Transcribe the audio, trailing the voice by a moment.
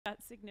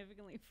got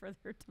significantly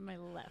further to my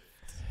left.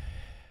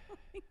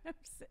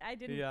 I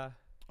didn't. Yeah.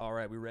 All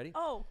right, we ready?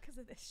 Oh, because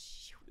of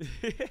this.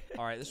 Shoot.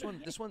 All right, this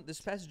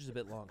passage is a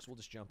bit long, so we'll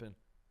just jump in.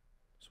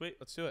 Sweet.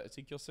 Let's do it.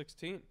 Ezekiel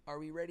 16. Are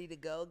we ready to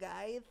go,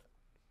 guys?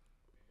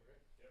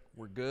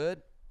 We're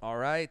good. All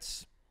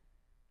right.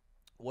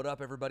 What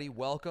up, everybody?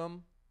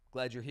 Welcome.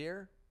 Glad you're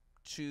here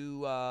to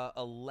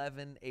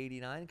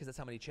 1189, because that's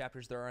how many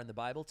chapters there are in the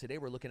Bible. Today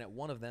we're looking at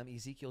one of them,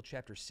 Ezekiel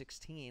chapter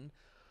 16.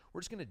 We're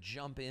just going to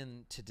jump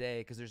in today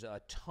because there's a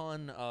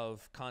ton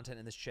of content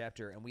in this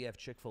chapter, and we have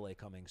Chick-fil-A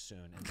coming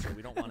soon, and so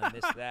we don't want to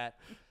miss that.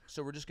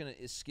 So we're just going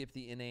to skip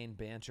the inane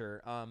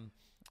banter.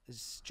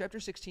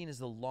 Chapter 16 is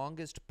the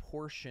longest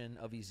portion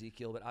of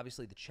Ezekiel, but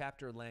obviously the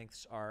chapter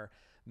lengths are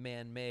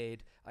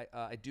man-made.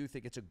 I do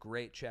think it's a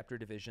great chapter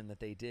division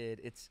that they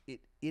did. It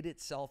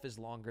itself is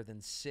longer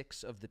than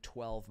 6 of the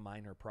 12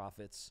 minor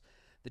prophets.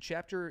 The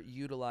chapter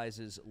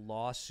utilizes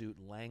lawsuit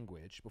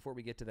language. Before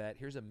we get to that,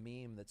 here's a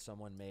meme that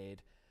someone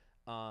made.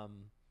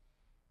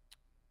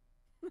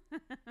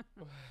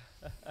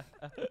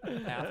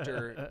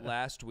 After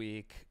last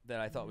week that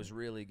I thought was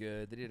really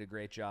good. They did a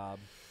great job.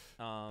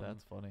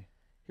 That's funny.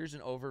 Here's an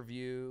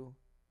overview.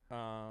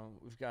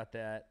 We've got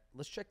that.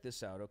 Let's check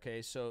this out,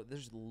 okay? So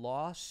there's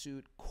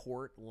lawsuit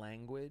court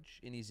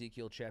language in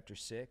Ezekiel chapter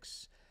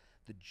 6.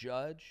 The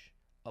judge,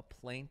 a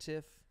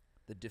plaintiff,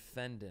 the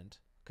defendant,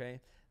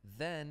 okay?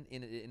 Then,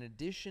 in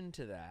addition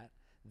to that,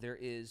 there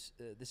is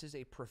this is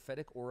a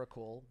prophetic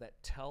oracle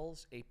that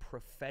tells a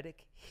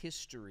prophetic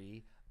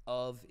history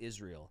of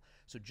Israel.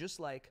 So just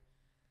like,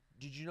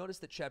 did you notice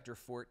that chapter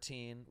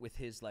 14 with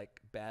his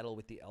like battle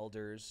with the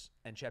elders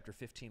and chapter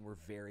 15 were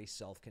very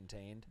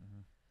self-contained?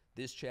 Mm-hmm.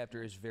 This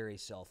chapter is very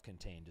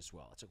self-contained as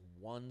well. It's like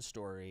one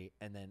story,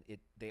 and then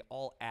they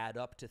all add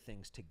up to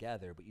things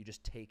together, but you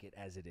just take it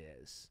as it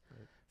is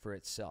for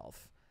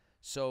itself.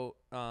 So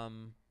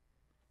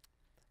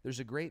there's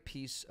a great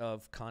piece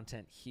of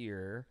content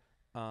here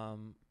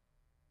on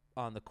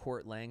the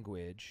court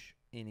language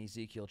in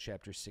Ezekiel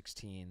chapter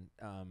 16.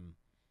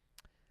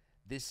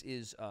 This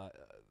is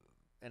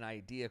an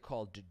idea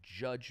called the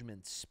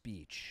judgment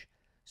speech.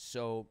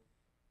 So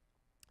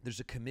there's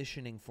a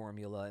commissioning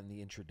formula in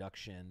the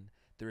introduction.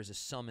 There is a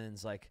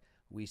summons, like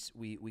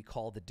we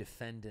call the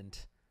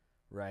defendant,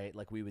 right,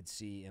 like we would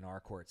see in our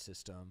court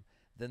system.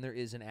 Then there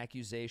is an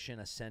accusation,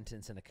 a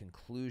sentence, and a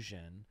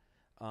conclusion.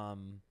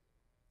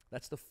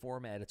 That's the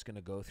format it's going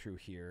to go through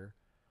here.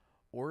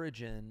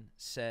 Origen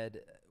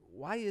said,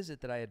 "Why is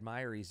it that I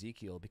admire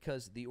Ezekiel?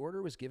 Because the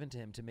order was given to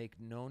him to make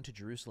known to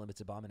Jerusalem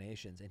its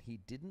abominations, and he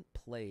didn't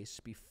place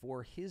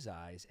before his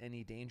eyes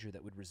any danger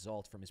that would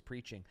result from his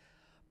preaching.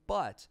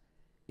 But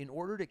in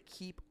order to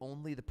keep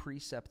only the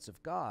precepts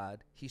of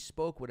God, he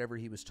spoke whatever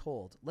he was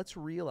told. Let's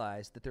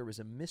realize that there was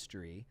a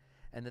mystery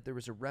and that there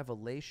was a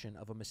revelation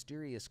of a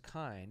mysterious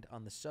kind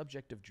on the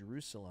subject of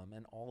Jerusalem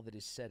and all that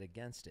is said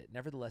against it.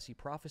 Nevertheless, he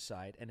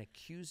prophesied and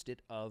accused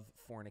it of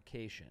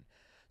fornication."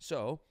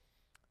 So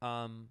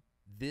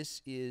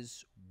this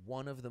is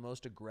one of the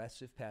most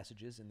aggressive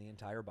passages in the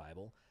entire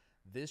Bible.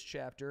 This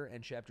chapter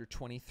and chapter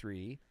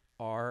 23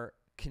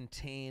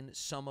 contain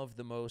some of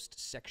the most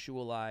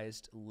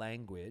sexualized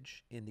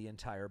language in the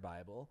entire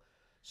Bible.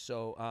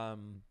 So,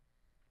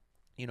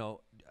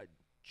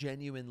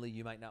 genuinely,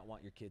 you might not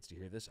want your kids to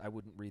hear this. I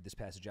wouldn't read this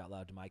passage out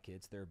loud to my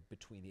kids. They're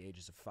between the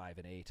ages of 5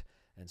 and 8,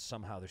 and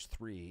somehow there's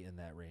 3 in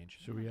that range.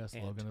 Should we ask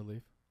Logan to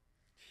leave?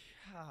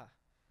 Yeah.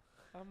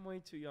 I'm way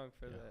too young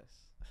for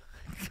this.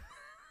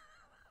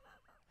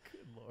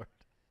 Good Lord.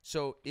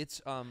 So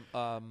it's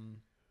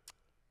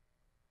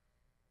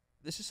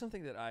this is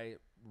something that I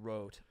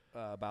wrote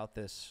about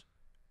this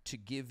to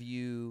give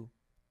you.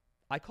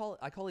 I call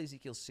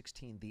Ezekiel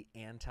 16 the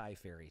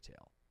anti-fairy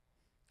tale.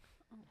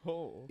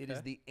 Oh, okay. It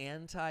is the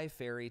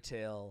anti-fairy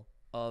tale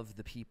of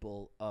the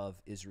people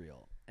of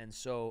Israel, and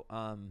so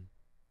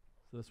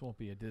So this won't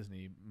be a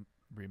Disney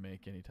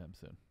remake anytime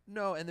soon.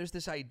 No, and there's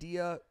this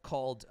idea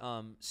called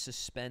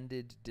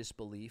suspended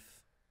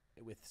disbelief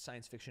with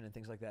science fiction and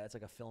things like that. It's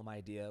like a film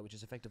idea, which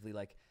is effectively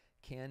like,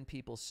 can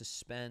people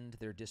suspend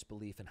their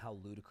disbelief in how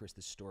ludicrous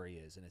this story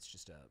is? And it's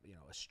just a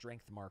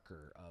strength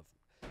marker of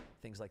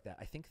things like that.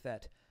 I think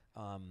that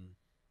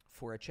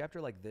for a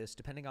chapter like this,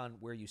 depending on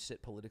where you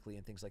sit politically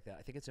and things like that,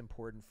 I think it's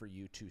important for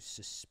you to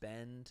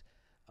suspend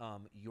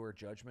your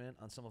judgment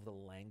on some of the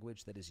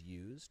language that is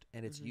used,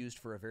 and it's used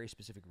for a very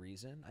specific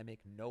reason. I make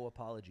no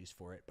apologies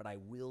for it, but I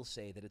will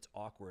say that it's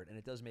awkward, and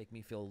it does make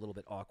me feel a little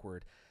bit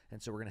awkward, and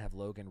so we're going to have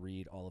Logan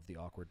read all of the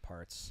awkward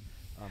parts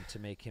to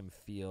make him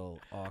feel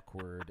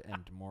awkward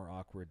and more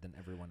awkward than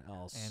everyone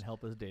else. And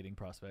help his dating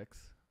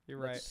prospects. You're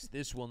right.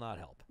 This will not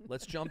help.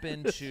 Let's jump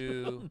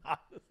into...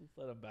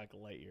 Set him back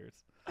light years.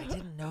 I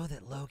didn't know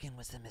that Logan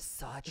was a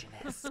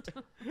misogynist.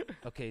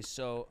 Okay,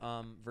 so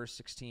verse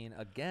 16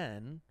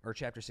 again, or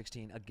chapter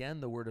 16, again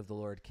the word of the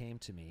Lord came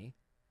to me,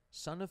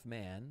 "Son of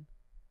man,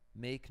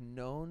 make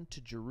known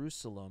to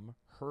Jerusalem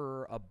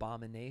her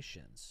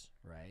abominations,"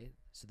 right?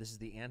 So this is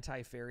the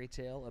anti-fairy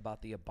tale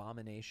about the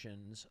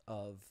abominations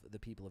of the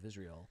people of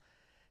Israel.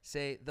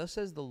 "Say, thus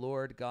says the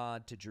Lord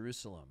God to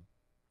Jerusalem,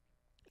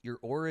 Your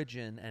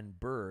origin and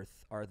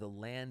birth are the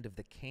land of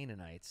the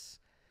Canaanites.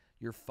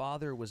 Your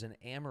father was an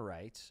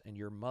Amorite, and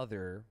your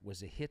mother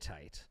was a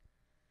Hittite,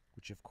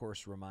 which, of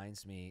course,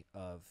 reminds me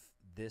of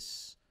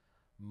this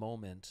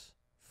moment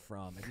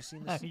from... Have you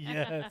seen this?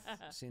 Yes.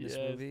 Seen this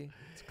Yes. movie?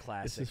 It's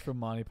classic. This is from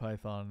Monty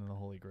Python and the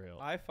Holy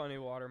Grail. funny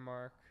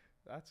watermark.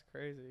 That's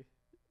crazy.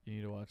 You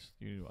need to watch.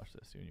 You need to watch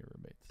this. You and your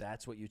roommates.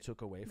 That's what you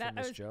took away That from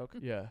this was- joke?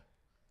 Yeah.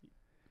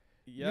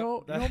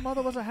 Yep. Your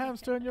mother was a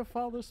hamster and your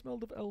father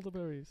smelled of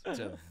elderberries. It's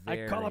a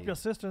I call up very- your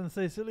sister and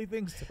say silly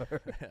things to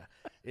her.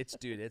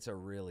 It's a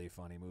really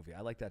funny movie. I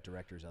like that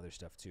director's other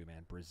stuff too,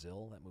 man.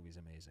 Brazil, that movie's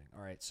amazing.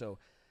 All right, so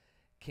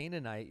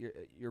Canaanite,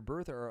 your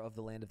birth are of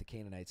the land of the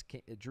Canaanites.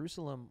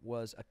 Jerusalem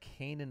was a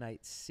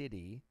Canaanite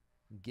city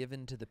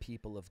given to the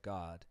people of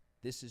God.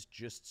 This is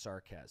just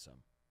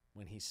sarcasm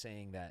when he's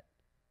saying that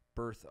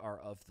birth are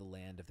of the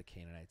land of the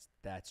Canaanites.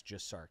 That's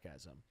just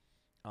sarcasm.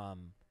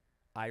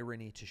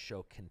 Irony to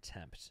show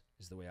contempt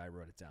is the way I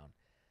wrote it down.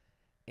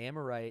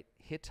 Amorite,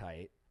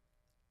 Hittite,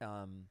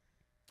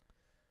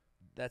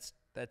 that's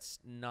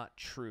not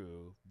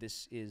true.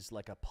 This is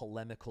like a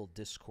polemical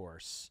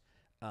discourse.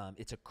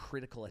 It's a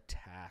critical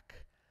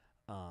attack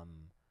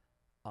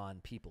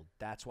on people.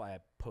 That's why I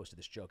posted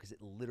this joke, because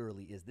it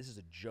literally is. This is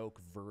a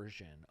joke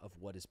version of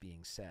what is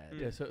being said.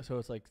 Yeah. So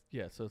it's like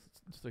so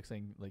it's like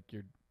saying like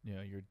your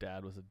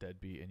dad was a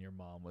deadbeat and your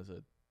mom was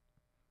a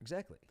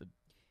Exactly.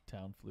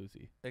 town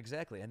floozy.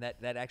 Exactly. And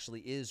that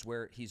actually is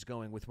where he's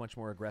going with much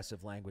more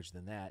aggressive language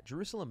than that.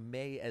 Jerusalem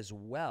may as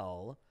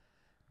well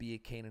be a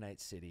Canaanite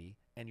city,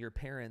 and your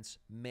parents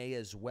may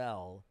as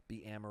well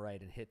be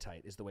Amorite and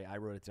Hittite, is the way I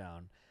wrote it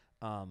down.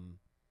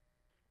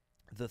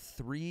 The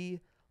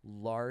three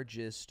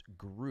largest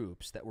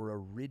groups that were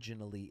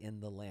originally in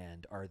the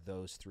land are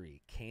those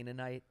three: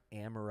 Canaanite,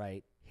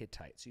 Amorite,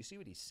 Hittite. So you see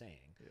what he's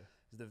saying. Yeah.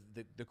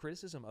 The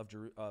criticism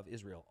of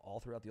Israel all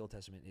throughout the Old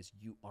Testament is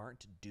you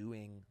aren't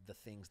doing the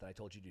things that I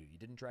told you to do. You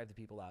didn't drive the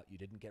people out. You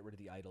didn't get rid of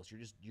the idols.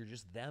 You're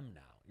just them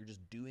now. You're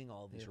just doing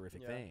all these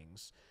horrific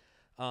things.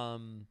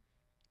 And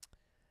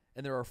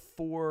there are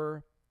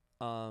four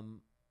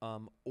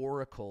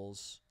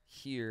oracles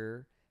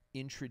here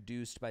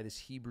introduced by this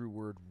Hebrew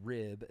word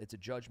rib. It's a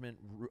judgment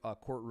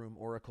courtroom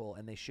oracle,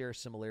 and they share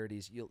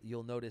similarities.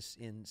 You'll notice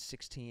in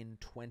 16,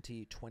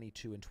 20,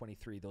 22, and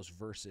 23, those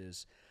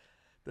verses,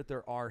 that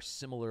there are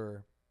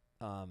similar,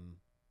 or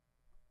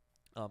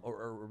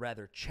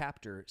rather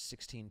chapter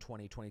 16,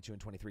 20, 22,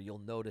 and 23. You'll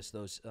notice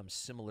those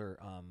similar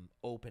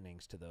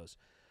openings to those.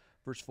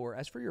 Verse 4,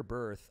 as for your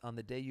birth, on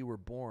the day you were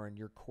born,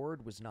 your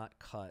cord was not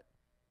cut,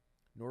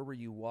 nor were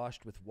you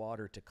washed with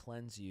water to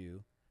cleanse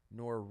you,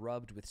 nor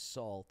rubbed with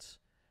salt,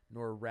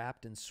 nor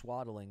wrapped in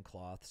swaddling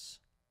cloths,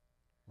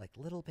 like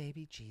little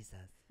baby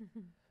Jesus.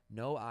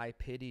 No eye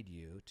pitied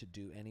you to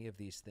do any of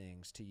these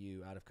things to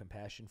you out of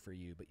compassion for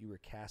you, but you were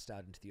cast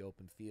out into the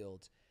open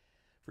fields,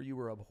 for you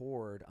were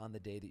abhorred on the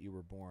day that you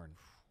were born.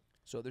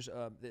 So there's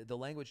the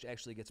language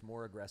actually gets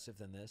more aggressive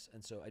than this,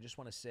 and so I just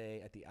want to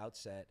say at the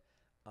outset,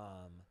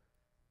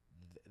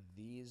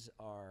 these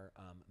are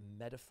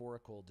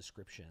metaphorical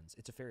descriptions.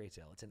 It's a fairy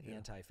tale. It's an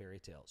anti-fairy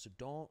tale. So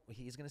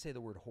he's going to say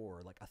the word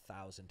horror like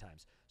 1,000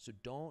 times. So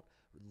don't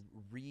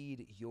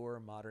read your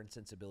modern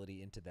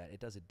sensibility into that. It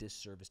does a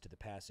disservice to the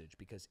passage,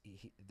 because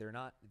they're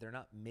not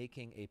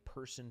making a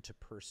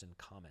person-to-person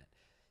comment.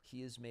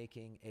 He is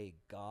making a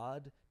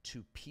God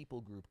to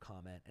people group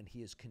comment, and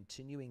he is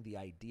continuing the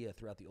idea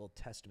throughout the Old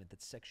Testament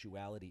that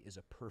sexuality is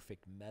a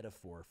perfect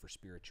metaphor for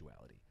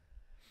spirituality.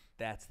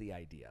 That's the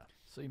idea.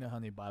 So you know how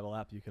in the Bible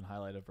app you can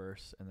highlight a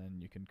verse and then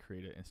you can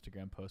create an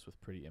Instagram post with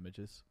pretty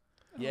images?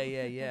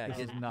 Yeah. This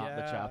is not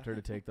the chapter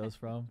to take those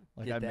from.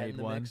 Like Get I that made in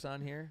the one. mix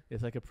on here.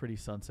 It's like a pretty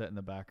sunset in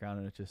the background,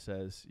 and it just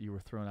says, "You were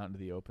thrown out into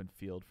the open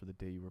field for the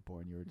day you were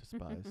born. You were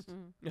despised."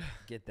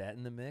 Get that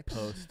in the mix.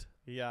 Post.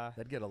 Yeah.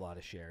 That'd get a lot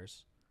of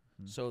shares.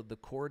 Mhm. So the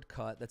cord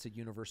cut, that's a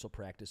universal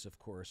practice, of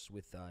course,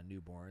 with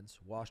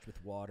newborns. Washed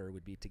with water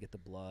would be to get the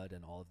blood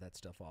and all of that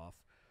stuff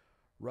off.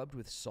 Rubbed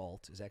with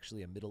salt is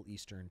actually a Middle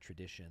Eastern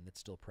tradition that's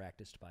still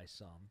practiced by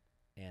some.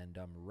 And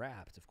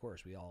wrapped, of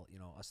course, we all,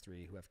 us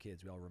three who have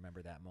kids, we all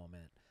remember that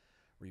moment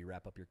where you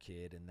wrap up your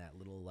kid in that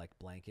little like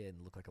blanket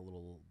and look like a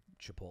little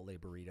Chipotle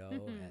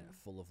burrito and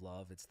full of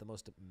love. It's the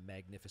most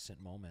magnificent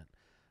moment.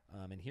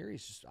 And here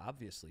he's just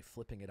obviously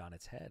flipping it on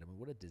its head. I mean,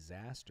 what a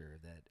disaster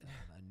that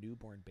a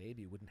newborn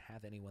baby wouldn't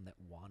have anyone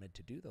that wanted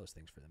to do those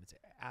things for them. It's an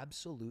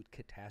absolute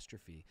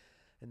catastrophe.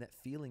 And that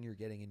feeling you're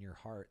getting in your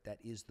heart, that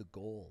is the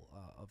goal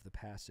of the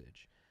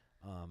passage.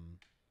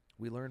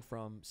 We learn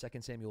from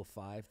 2 Samuel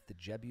 5, the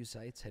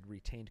Jebusites had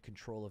retained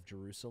control of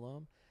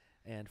Jerusalem.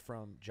 And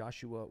from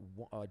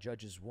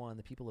Judges 1,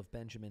 the people of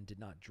Benjamin did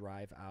not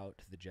drive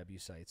out the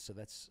Jebusites. So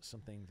that's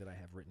something that I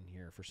have written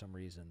here for some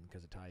reason,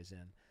 because it ties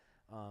in.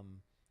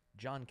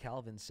 John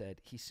Calvin said,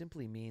 he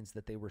simply means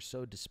that they were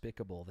so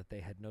despicable that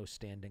they had no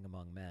standing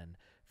among men,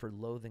 for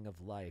loathing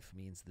of life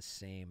means the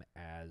same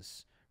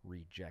as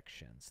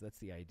rejection. So that's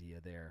the idea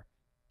there.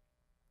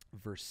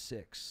 Verse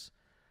 6,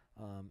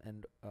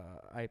 and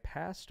I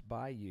passed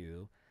by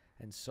you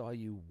and saw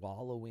you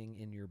wallowing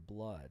in your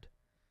blood.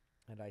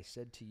 And I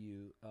said to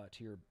you,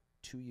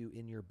 to you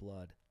in your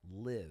blood,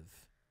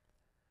 live.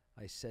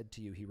 I said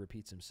to you, he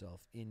repeats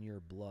himself, in your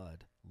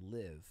blood,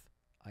 live.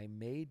 I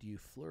made you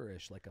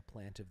flourish like a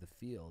plant of the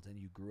field, and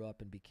you grew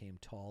up and became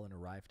tall and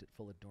arrived at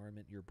full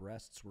adornment. Your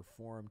breasts were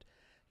formed,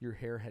 your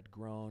hair had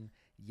grown,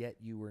 yet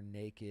you were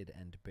naked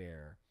and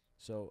bare.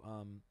 So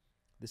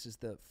this is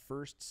the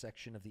first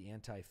section of the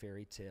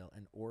anti-fairy tale.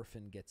 An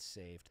orphan gets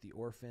saved. The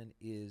orphan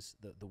is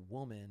the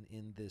woman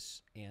in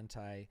this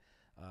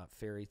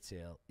anti-fairy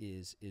tale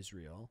is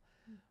Israel.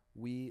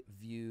 We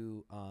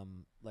view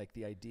like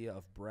the idea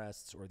of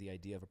breasts or the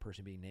idea of a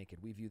person being naked,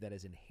 we view that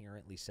as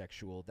inherently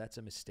sexual. That's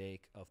a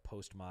mistake of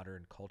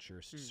postmodern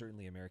culture,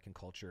 certainly American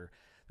culture.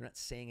 They're not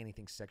saying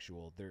anything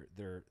sexual.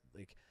 They're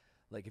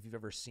like if you've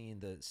ever seen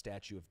the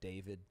statue of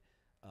David,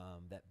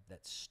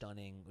 that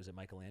stunning, was it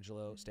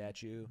Michelangelo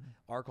statue?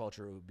 Our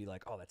culture would be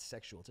like, oh, that's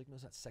sexual. It's like, no,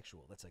 it's not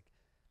sexual. That's like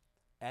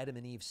Adam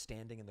and Eve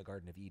standing in the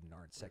Garden of Eden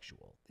aren't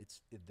sexual.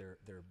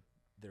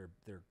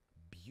 They're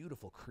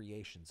beautiful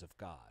creations of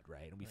God,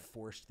 right? And we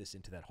forced this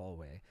into that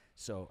hallway.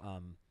 So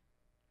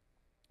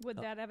would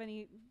that have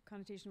any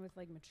connotation with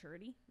like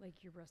maturity, like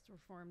your breasts were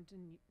formed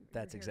and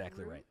that's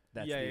exactly right.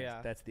 That's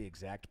that's the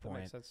exact point. That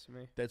makes sense to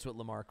me. That's what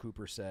Lamar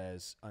Cooper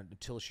says.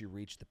 Until she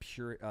reached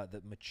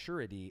the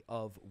maturity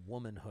of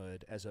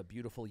womanhood as a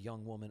beautiful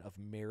young woman of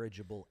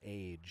marriageable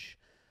age.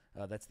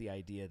 That's the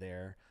idea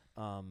there.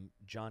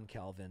 John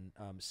Calvin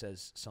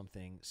says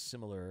something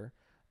similar.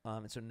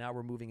 And so now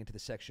we're moving into the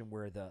section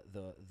where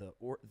the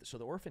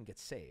orphan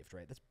gets saved,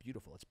 right? That's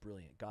beautiful. It's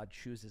brilliant. God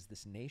chooses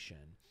this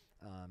nation,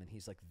 and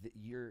he's like,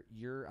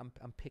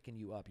 I'm picking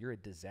you up. You're a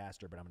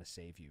disaster, but I'm going to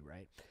save you,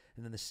 right?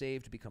 And then the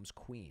saved becomes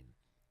queen.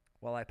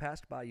 While I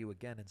passed by you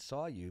again and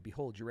saw you,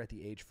 behold, you're at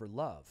the age for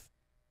love.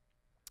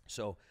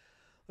 So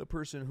the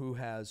person who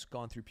has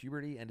gone through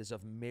puberty and is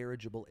of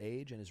marriageable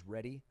age and is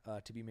ready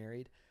to be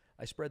married,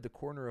 I spread the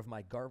corner of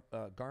my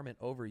garment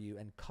over you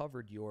and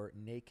covered your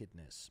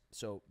nakedness.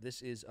 So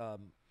this is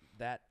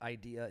that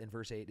idea in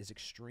verse 8 is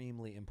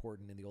extremely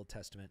important in the Old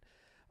Testament.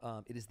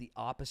 It is the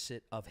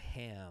opposite of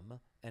Ham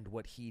and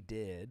what he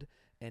did,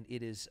 and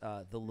it is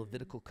the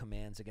Levitical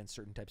commands against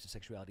certain types of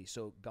sexuality.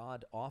 So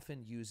God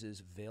often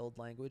uses veiled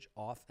language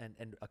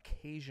and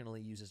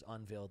occasionally uses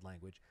unveiled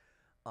language.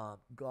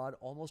 God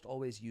almost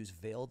always uses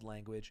veiled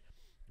language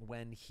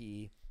when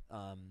he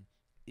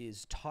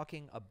is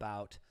talking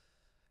about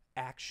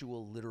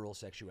actual literal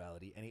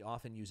sexuality, and he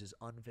often uses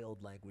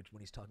unveiled language when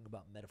he's talking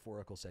about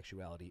metaphorical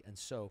sexuality. And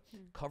so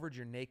covered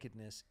your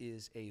nakedness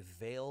is a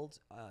veiled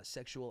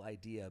sexual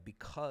idea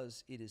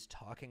because it is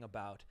talking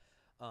about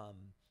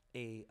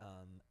a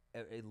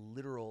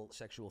literal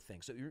sexual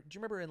thing. So do you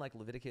remember in like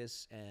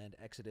Leviticus and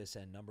Exodus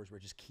and Numbers where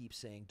it just keeps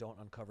saying don't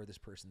uncover this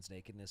person's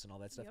nakedness and all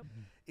that stuff?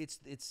 Yep.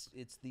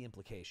 It's the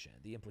implication.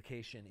 The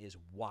implication is,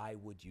 why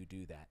would you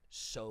do that?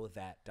 So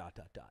that ...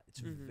 It's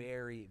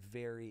very,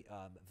 very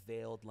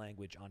veiled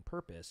language on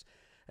purpose.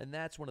 And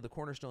that's one of the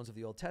cornerstones of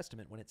the Old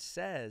Testament. When it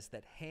says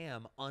that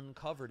Ham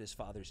uncovered his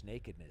father's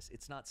nakedness,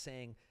 it's not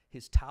saying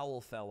his towel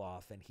fell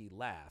off and he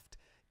laughed.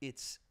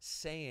 It's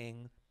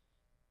saying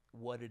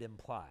what it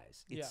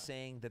implies. It's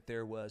saying that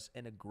there was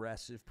an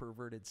aggressive,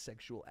 perverted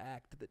sexual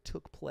act that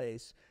took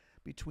place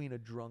between a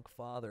drunk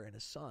father and a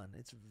son.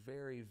 It's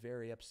very,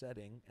 very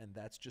upsetting, and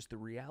that's just the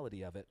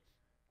reality of it.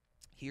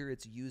 Here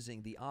it's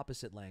using the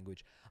opposite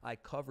language. I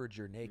covered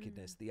your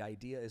nakedness. The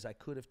idea is I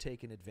could have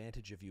taken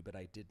advantage of you, but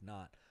I did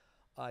not.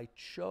 I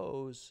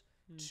chose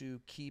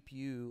to keep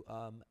you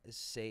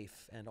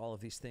safe, and all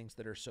of these things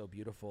that are so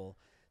beautiful.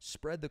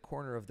 Spread the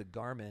corner of the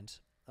garment,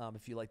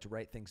 if you like to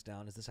write things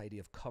down, is this idea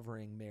of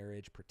covering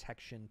marriage,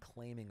 protection,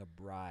 claiming a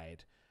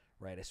bride,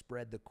 right? I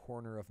spread the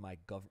corner of my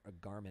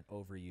garment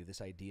over you, this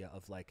idea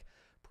of like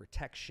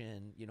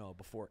protection,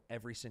 before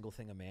every single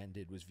thing a man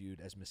did was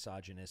viewed as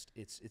misogynist.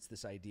 It's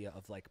this idea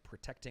of like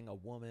protecting a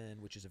woman,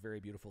 which is a very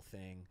beautiful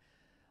thing.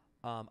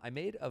 I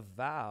made a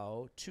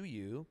vow to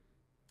you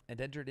and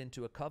entered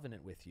into a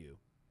covenant with you,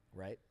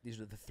 right? These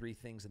are the three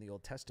things in the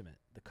Old Testament: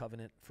 the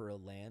covenant for a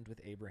land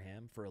with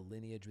Abraham, for a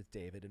lineage with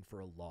David, and for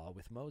a law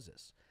with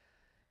Moses.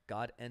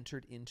 God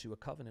entered into a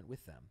covenant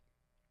with them.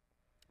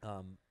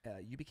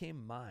 You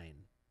became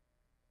mine.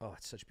 Oh,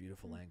 it's such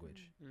beautiful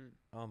language.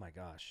 Oh my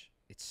gosh.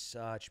 It's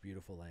such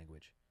beautiful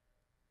language.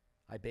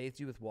 I bathed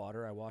you with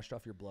water. I washed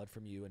off your blood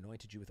from you,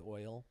 anointed you with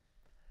oil.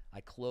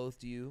 I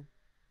clothed you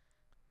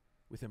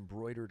with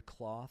embroidered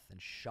cloth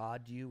and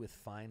shod you with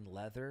fine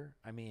leather.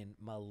 I mean,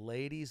 my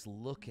lady's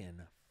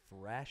looking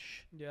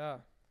fresh. Yeah.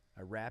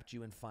 I wrapped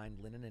you in fine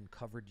linen and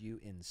covered you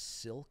in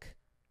silk,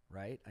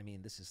 right? I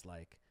mean, this is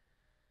like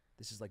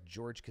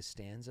George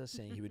Costanza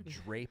saying he would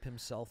drape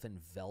himself in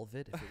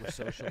velvet if it were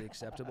socially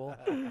acceptable.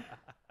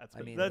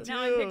 That's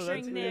now I'm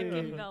picturing Nick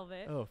in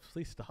velvet. Oh,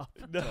 please stop.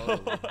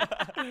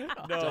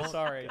 No,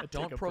 sorry.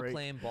 Don't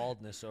proclaim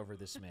baldness over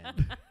this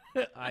man.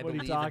 What are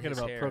you talking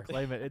about?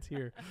 Proclaim it. It's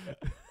here.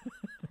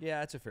 Yeah,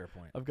 that's a fair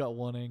point. I've got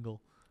one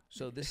angle.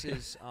 So this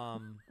is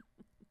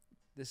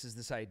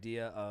this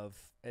idea of,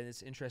 and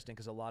it's interesting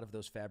because a lot of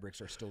those fabrics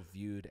are still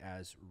viewed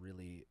as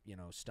really,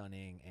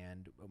 stunning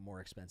and more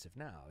expensive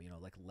now,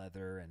 like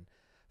leather and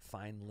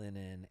fine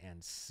linen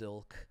and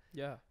silk.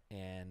 Yeah.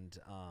 And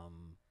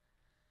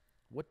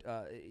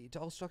it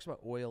also talks about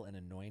oil and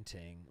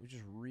anointing, which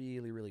is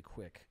really, really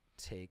quick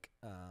take,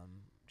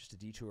 just a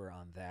detour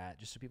on that,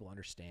 just so people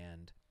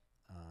understand.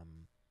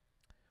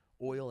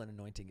 Oil and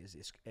anointing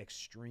is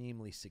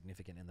extremely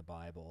significant in the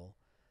Bible.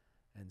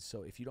 And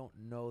so if you don't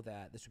know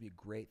that, this would be a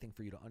great thing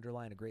for you to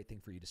underline, a great thing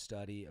for you to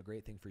study, a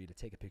great thing for you to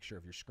take a picture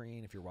of your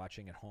screen if you're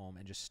watching at home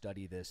and just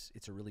study this.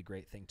 It's a really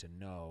great thing to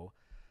know.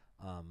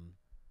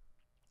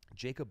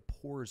 Jacob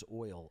pours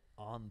oil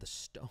on the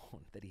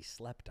stone that he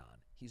slept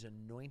on. He's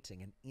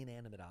anointing an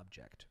inanimate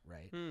object,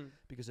 right?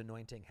 Because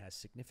anointing has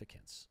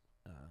significance,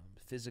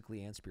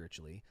 physically and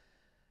spiritually.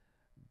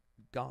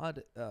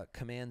 God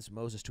commands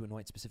Moses to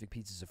anoint specific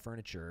pieces of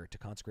furniture to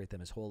consecrate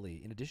them as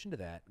holy. In addition to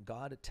that,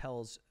 God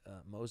tells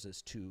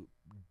Moses to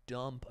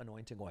dump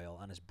anointing oil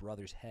on his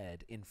brother's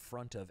head in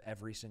front of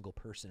every single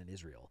person in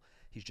Israel.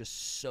 He's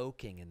just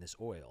soaking in this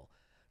oil.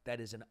 That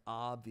is an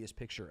obvious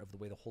picture of the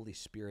way the Holy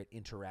Spirit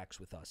interacts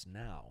with us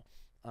now.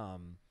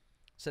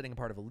 Setting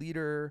apart of a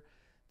leader,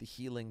 the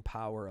healing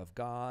power of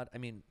God. I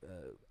mean,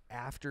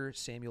 after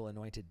Samuel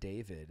anointed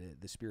David,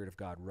 the Spirit of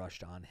God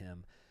rushed on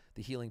him.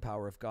 The healing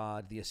power of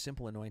God, the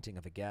simple anointing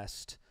of a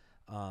guest,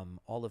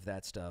 all of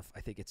that stuff. I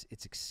think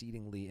it's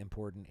exceedingly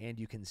important, and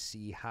you can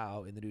see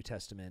how in the New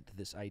Testament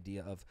this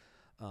idea of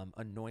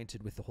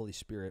anointed with the Holy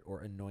Spirit or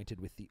anointed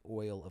with the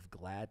oil of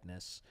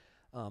gladness.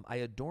 I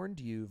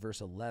adorned you,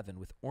 verse 11,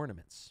 with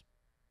ornaments,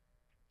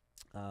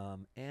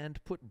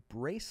 and put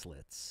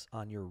bracelets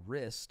on your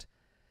wrist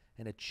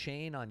and a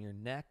chain on your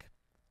neck.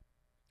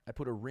 I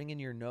put a ring in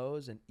your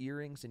nose and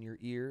earrings in your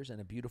ears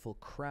and a beautiful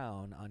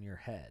crown on your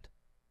head.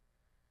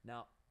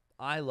 Now,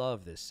 I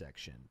love this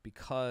section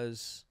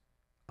because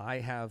I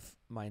have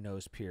my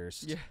nose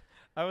pierced. Yeah,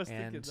 I was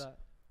thinking that.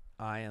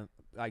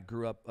 I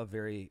grew up a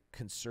very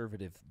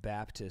conservative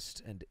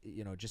Baptist, and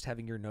just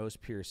having your nose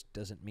pierced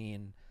doesn't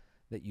mean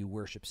that you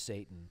worship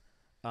Satan.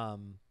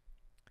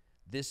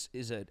 This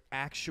is an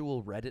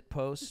actual Reddit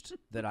post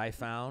that I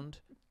found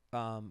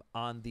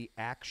on the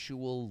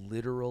actual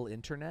literal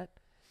internet,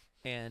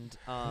 and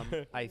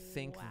I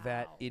think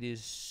that it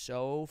is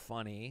so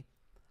funny.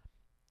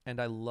 And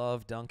I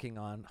love dunking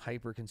on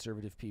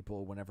hyper-conservative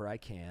people whenever I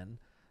can.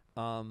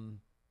 We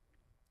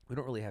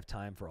don't really have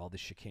time for all the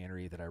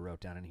chicanery that I wrote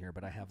down in here,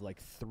 but I have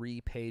like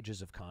 3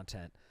 pages of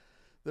content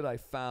that I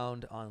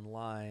found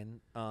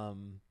online. I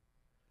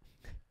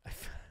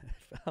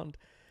found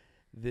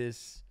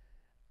this.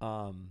 I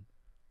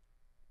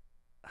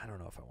don't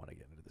know if I want to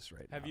get into this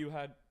right now.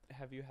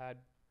 Have you had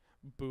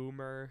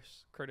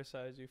boomers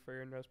criticize you for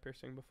your nose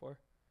piercing before?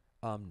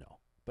 No.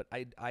 But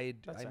I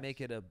make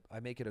it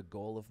a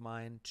goal of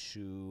mine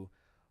to,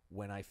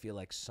 when I feel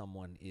like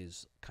someone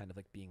is kind of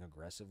like being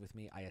aggressive with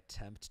me, I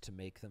attempt to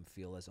make them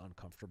feel as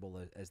uncomfortable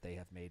as they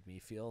have made me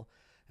feel.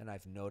 And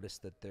I've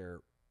noticed that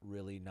they're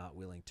really not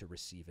willing to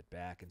receive it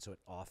back. And so it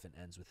often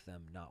ends with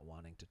them not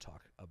wanting to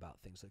talk about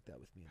things like that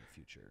with me in the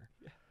future.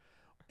 Yeah.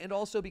 And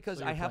also because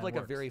So I your have plan like a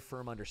works. very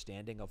firm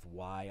understanding of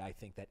why I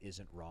think that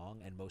isn't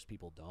wrong, and most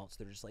people don't.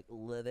 So they're just like,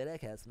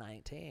 Leviticus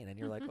 19. And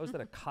you're like, oh, is that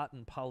a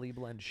cotton poly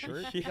blend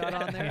shirt you got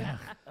on there?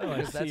 Oh, I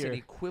Because see that's an your- I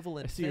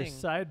equivalent see your thing.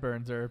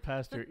 sideburns are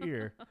past your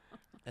ear.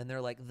 And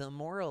they're like, the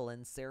moral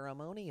and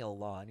ceremonial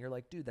law. And you're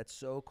like, dude, that's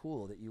so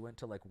cool that you went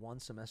to like 1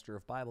 semester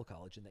of Bible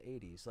college in the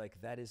 80s.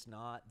 Like, that is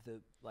not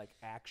the like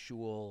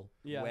actual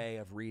way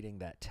of reading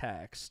that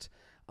text.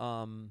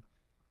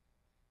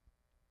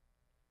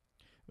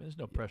 There's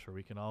no pressure.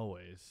 We can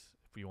always,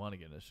 if we want to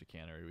get into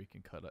chicanery, we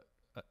can cut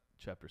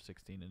chapter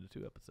 16 into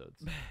 2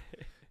 episodes.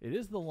 It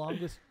is the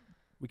longest.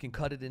 We can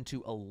cut it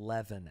into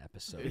 11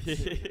 episodes.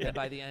 And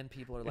by the end,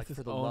 people are like, It's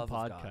for its the own love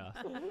podcast.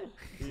 of God.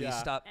 Please Yeah.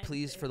 stop. And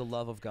Please, for the it-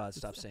 love of God,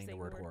 stop stop saying the saying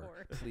word the word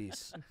whore. whore.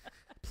 Please.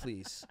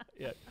 Please.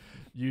 Yeah,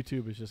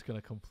 YouTube is just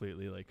gonna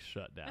completely like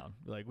shut down.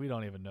 Like, we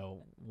don't even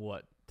know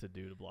what to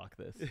do to block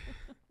this.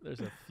 There's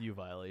a few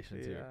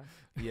violations here.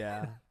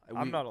 Yeah.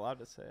 I'm not allowed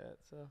to say it,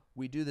 so.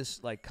 We do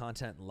this like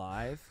content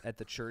live at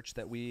the church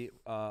that we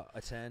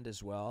attend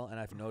as well, and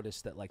I've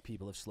noticed that like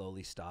people have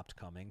slowly stopped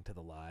coming to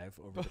the live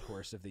over the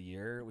course of the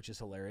year, which is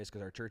hilarious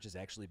because our church has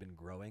actually been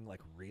growing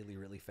like really,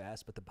 really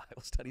fast, but the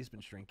Bible study's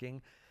been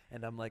shrinking.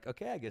 And I'm like,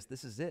 okay, I guess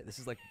this is it.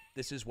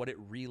 This is what it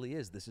really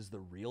is. This is the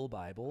real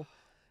Bible,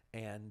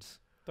 and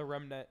The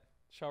remnant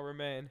shall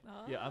remain.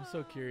 Yeah, I'm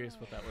so curious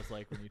what that was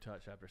like when you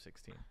taught chapter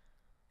 16.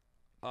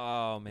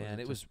 oh man,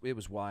 it it was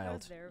I wild.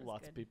 was there. It was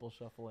Lots good. of people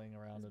shuffling It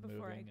around was and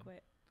before moving. I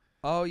quit.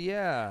 Oh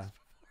yeah,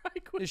 I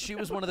quit. she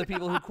was one of the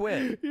people who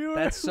quit. You were-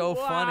 That's so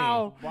funny.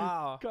 wow.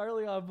 Wow.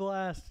 Carly on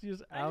blast. You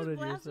just I just outed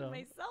blasted yourself.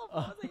 myself.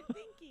 What was I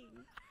thinking?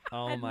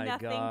 Oh had my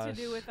nothing gosh. to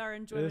do with our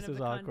enjoyment This of is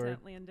the awkward.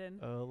 content, Landon.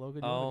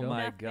 Logan, you Oh wanna go?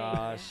 my Nothing.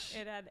 gosh.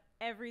 It had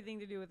everything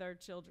to do with our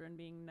children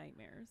being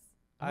nightmares.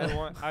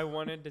 I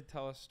wanted to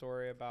tell a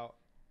story about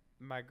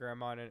my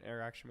grandma and an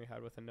interaction we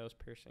had with a nose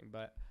piercing,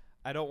 but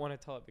I don't want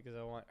to tell it because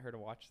I want her to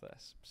watch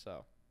this.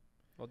 So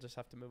we'll just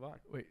have to move on.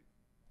 Wait,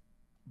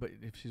 but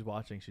if she's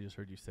watching, she just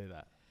heard you say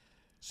that.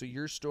 So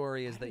your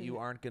story is I that you didn't-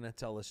 aren't going to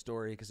tell a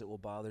story because it will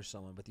bother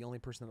someone, but the only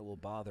person that will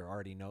bother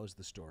already knows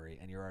the story,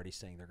 and you're already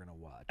saying they're going to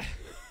watch.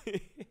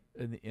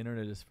 And the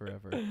internet is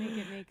forever. Make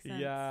it make sense.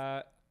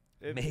 Yeah,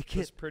 Make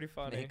was it pretty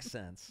funny. Makes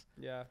sense.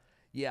 Yeah,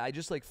 Yeah, I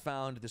just like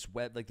found this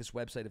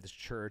website of this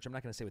church. I'm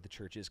not going to say what the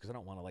church is because I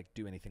don't want to like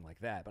do anything like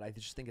that, but I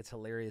just think it's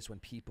hilarious when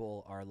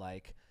people are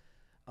like,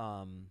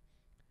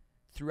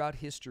 throughout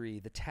history,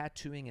 the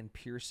tattooing and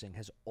piercing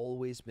has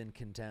always been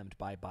condemned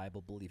by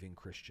Bible-believing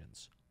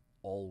Christians.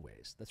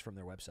 Always. That's from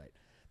their website.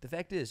 The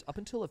fact is, up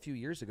until a few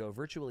years ago,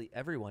 virtually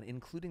everyone,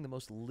 including the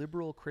most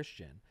liberal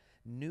Christian,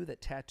 knew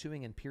that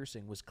tattooing and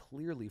piercing was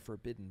clearly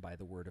forbidden by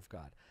the Word of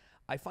God.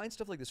 I find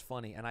stuff like this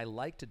funny, and I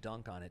like to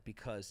dunk on it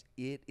because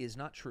it is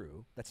not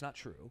true. That's not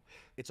true.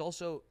 It's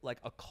also like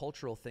a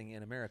cultural thing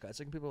in America. It's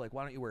like when people are like,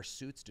 why don't you wear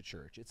suits to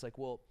church? It's like,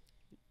 well,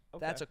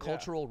 that's a yeah.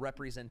 cultural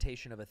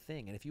representation of a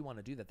thing. And if you want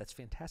to do that, that's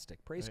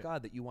fantastic. Praise Right.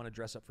 God that you want to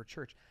dress up for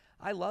church.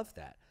 I love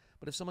that.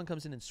 But if someone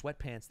comes in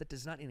sweatpants, that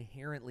does not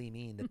inherently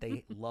mean that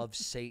they love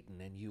Satan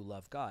and you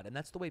love God. And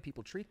that's the way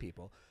people treat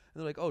people. And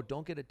they're like, oh,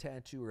 don't get a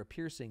tattoo or a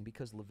piercing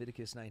because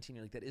Leviticus 19.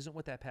 You're like, that isn't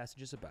what that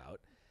passage is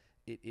about.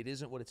 It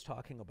isn't what it's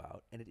talking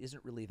about. And it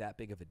isn't really that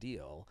big of a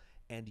deal.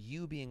 And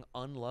you being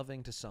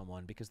unloving to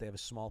someone because they have a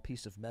small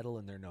piece of metal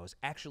in their nose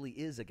actually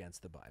is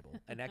against the Bible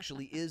and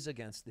actually is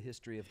against the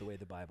history of the way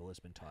the Bible has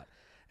been taught.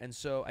 And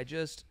so I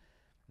just,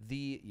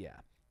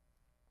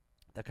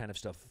 that kind of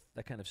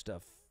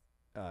stuff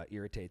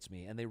irritates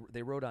me. And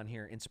they wrote on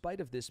here, in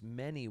spite of this,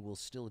 many will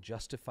still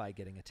justify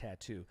getting a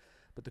tattoo.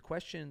 But the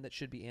question that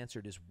should be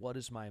answered is, what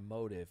is my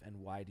motive and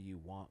why do you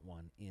want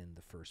one in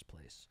the first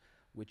place?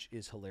 Which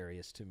is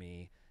hilarious to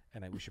me.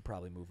 And we should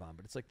probably move on.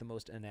 But it's like the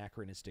most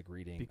anachronistic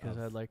reading. Because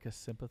of, I'd like to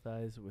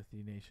sympathize with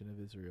the nation of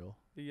Israel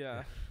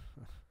Yeah.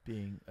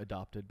 being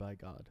adopted by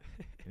God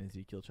in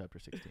Ezekiel chapter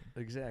 16.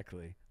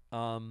 Exactly.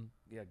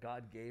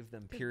 God gave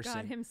them 'Cause piercing.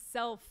 God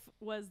himself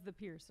was the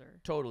piercer.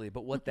 Totally.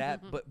 But what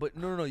that, but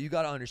no, you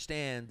got to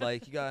understand,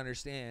 like,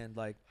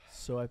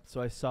 So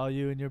I saw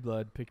you in your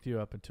blood, picked you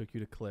up, and took you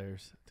to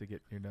Claire's to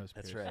get your nose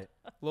that's pierced.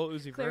 right. Lil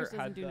Uzi Claire's Vert doesn't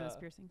had do nose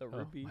piercing. the Oh,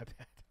 ruby my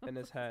bad. in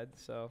his head.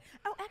 So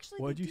Oh, actually,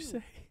 What'd they you do.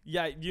 say?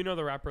 yeah, you know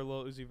the rapper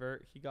Lil Uzi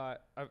Vert. He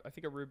got I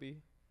think a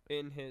ruby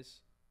in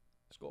his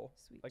skull,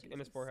 Sweet like in his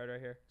Jesus. forehead right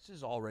here. This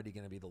is already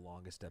going to be the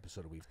longest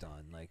episode we've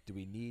done. Like, do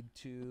we need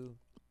to?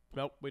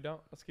 Nope, we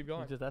don't. Let's keep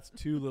going. That's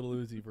 2 little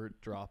Uzi Vert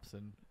drops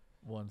in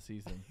one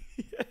season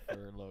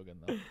for Logan,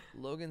 though.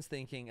 Logan's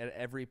thinking at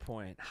every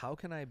point, how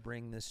can I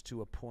bring this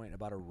to a point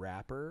about a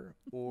rapper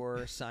or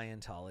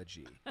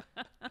Scientology?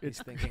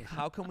 He's thinking,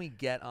 how can we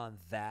get on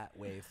that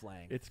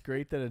wavelength? It's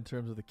great that in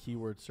terms of the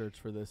keyword search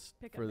for this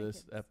Pick up for my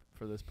this kids.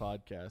 for this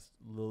podcast,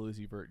 Lil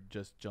Uzi Vert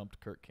just jumped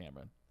Kirk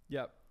Cameron.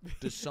 Yep.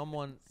 Do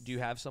you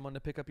have someone to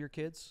pick up your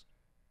kids?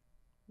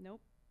 Nope.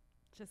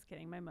 Just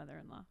kidding. My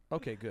mother-in-law.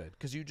 Okay, good.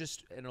 Because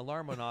an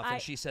alarm went off I-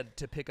 and she said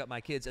to pick up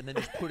my kids and then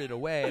just put it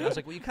away. And I was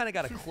like, well, you kind of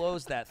got to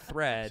close that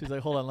thread. She's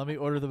like, hold on, let me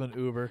order them an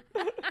Uber.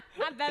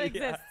 That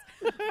exists.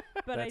 But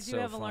That's I do so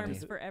have alarms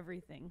funny. for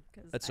everything.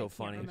 Cause That's so I can't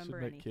funny. Should remember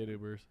make anything. kid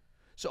Ubers.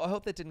 So I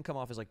hope that didn't come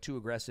off as like too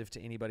aggressive to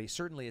anybody.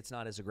 Certainly it's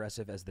not as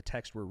aggressive as the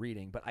text we're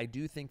reading, but I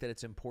do think that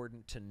it's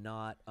important to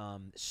not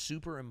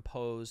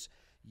superimpose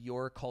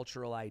your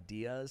cultural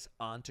ideas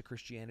onto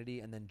Christianity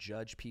and then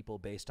judge people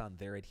based on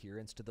their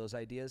adherence to those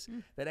ideas.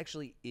 That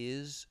actually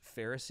is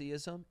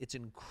Phariseeism. It's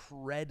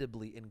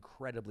incredibly,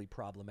 incredibly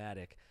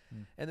problematic.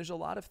 And there's a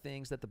lot of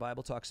things that the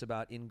Bible talks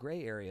about in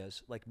gray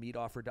areas, like meat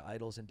offered to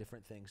idols and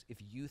different things. If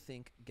you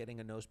think getting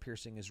a nose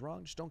piercing is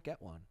wrong, just don't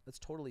get one. That's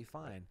totally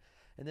fine.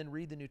 And then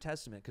read the New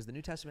Testament, because the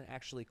New Testament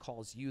actually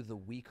calls you the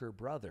weaker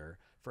brother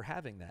for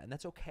having that. And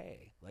that's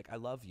okay. Like, I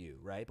love you,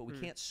 right? But we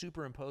can't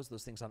superimpose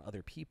those things on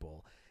other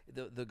people.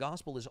 The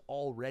gospel is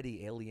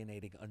already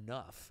alienating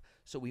enough,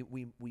 so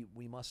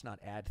we must not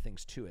add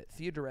things to it.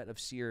 Theodoret of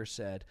Seir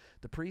said,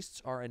 the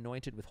priests are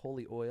anointed with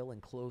holy oil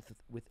and clothed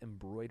with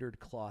embroidered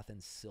cloth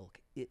and silk.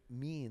 It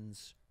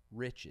means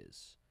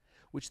riches,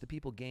 which the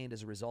people gained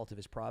as a result of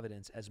his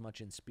providence as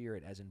much in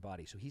spirit as in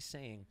body. So he's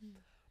saying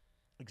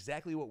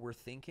exactly what we're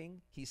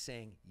thinking. He's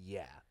saying,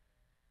 yeah.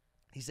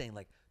 He's saying,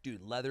 like,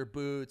 dude, leather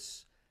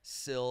boots,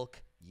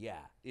 silk,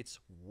 yeah, it's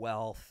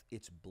wealth,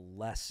 it's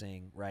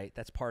blessing, right?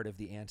 That's part of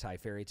the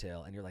anti-fairy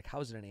tale. And you're like, how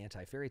is it an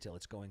anti-fairy tale?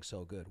 It's going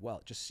so good.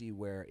 Well, just see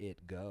where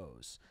it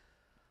goes.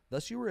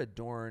 Thus you were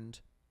adorned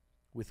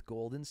with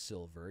gold and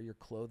silver. Your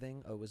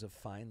clothing was of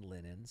fine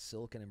linen,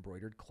 silk and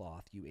embroidered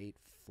cloth. You ate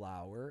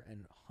flour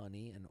and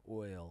honey and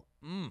oil.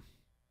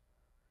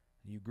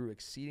 You grew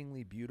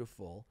exceedingly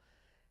beautiful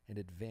and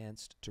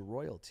advanced to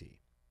royalty.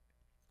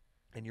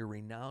 And your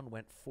renown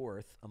went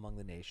forth among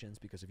the nations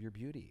because of your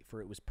beauty, for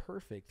it was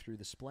perfect through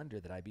the splendor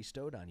that I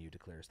bestowed on you,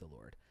 declares the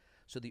Lord.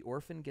 So the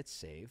orphan gets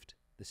saved,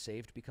 the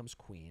saved becomes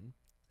queen,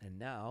 and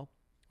now,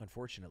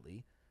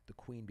 unfortunately, the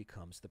queen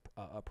becomes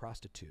a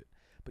prostitute.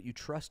 But you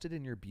trusted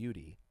in your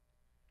beauty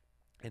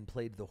and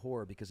played the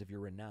whore because of your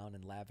renown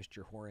and lavished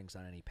your whorings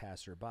on any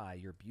passerby.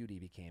 Your beauty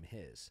became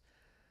his.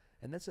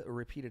 And that's a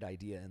repeated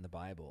idea in the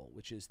Bible,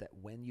 which is that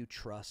when you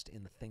trust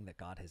in the thing that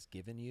God has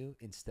given you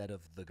instead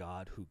of the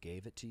God who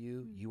gave it to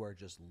you, you are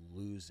just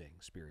losing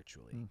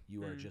spiritually.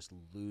 You are just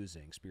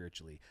losing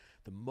spiritually.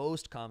 The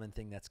most common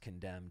thing that's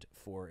condemned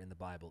for in the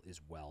Bible is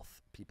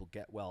wealth. People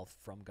get wealth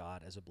from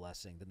God as a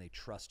blessing, then they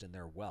trust in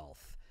their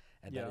wealth.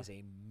 And that is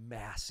a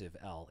massive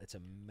L. It's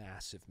a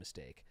massive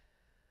mistake.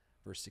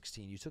 Verse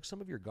 16, you took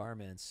some of your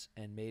garments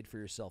and made for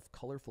yourself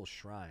colorful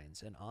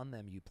shrines, and on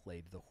them you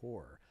played the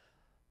whore.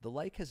 The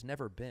like has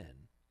never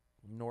been,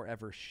 nor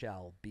ever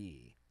shall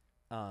be.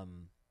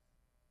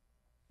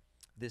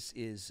 This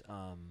is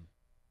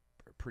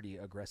pretty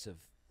aggressive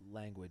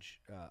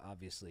language,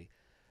 obviously.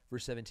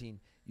 Verse 17,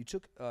 you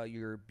took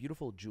your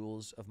beautiful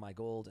jewels of my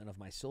gold and of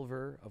my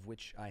silver, of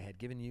which I had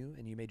given you,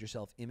 and you made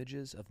yourself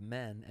images of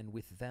men, and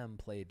with them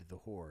played the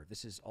whore.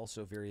 This is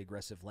also very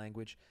aggressive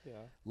language. Yeah.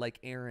 Like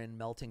Aaron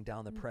melting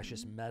down the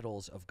precious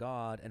metals of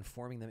God and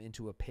forming them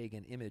into a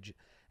pagan image,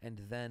 and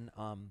then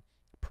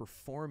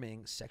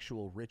performing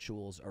sexual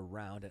rituals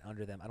around and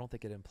under them. I don't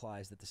think it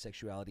implies that the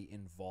sexuality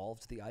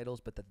involved the idols,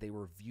 but that they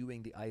were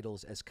viewing the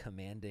idols as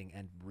commanding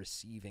and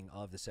receiving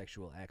of the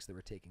sexual acts that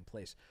were taking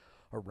place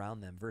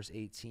around them. Verse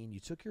 18, you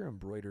took your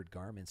embroidered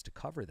garments to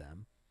cover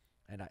them,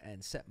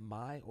 and set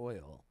my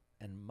oil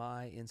and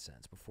my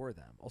incense before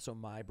them. Also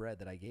my bread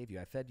that I gave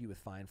you. I fed you with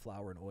fine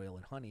flour and oil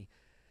and honey.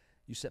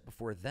 You set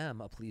before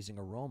them a pleasing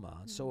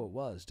aroma. So it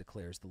was,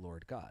 declares the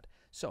Lord God.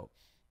 So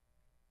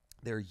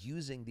they're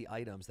using the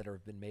items that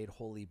have been made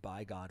holy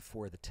by God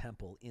for the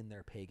temple in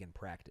their pagan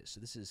practice. So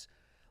this is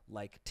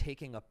like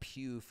taking a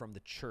pew from the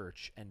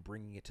church and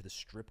bringing it to the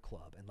strip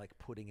club and like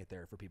putting it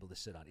there for people to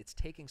sit on. It's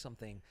taking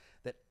something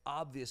that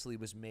obviously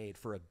was made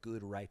for a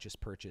good, righteous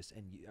purpose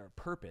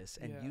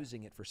and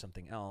using it for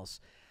something else.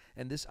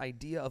 And this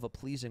idea of a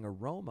pleasing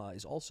aroma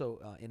is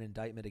also an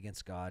indictment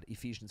against God.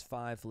 Ephesians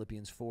 5,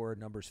 Philippians 4,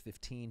 Numbers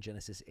 15,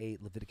 Genesis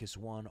 8, Leviticus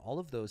 1, all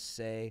of those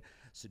say,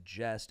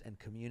 suggest, and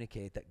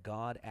communicate that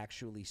God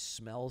actually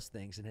smells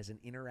things and has an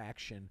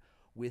interaction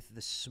with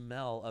the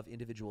smell of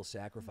individual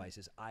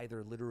sacrifices,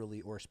 either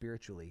literally or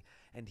spiritually.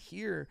 And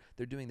here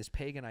they're doing this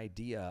pagan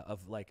idea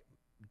of like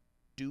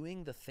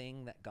doing the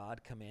thing that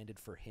God commanded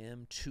for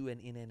him to an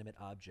inanimate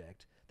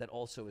object that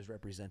also is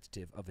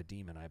representative of a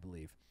demon, I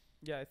believe.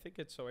 Yeah, I think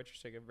it's so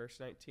interesting in verse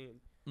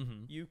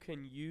 19. You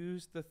can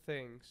use the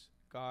things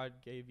God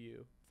gave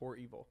you for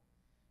evil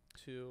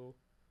to...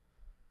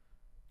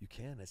 You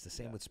can. It's the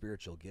same with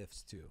spiritual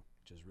gifts, too,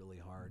 which is really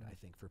hard, I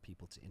think, for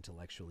people to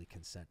intellectually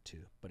consent to.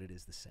 But it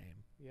is the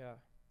same. Yeah.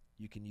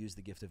 You can use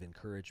the gift of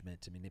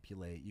encouragement to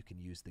manipulate. You can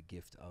use the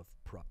gift of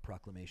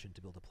proclamation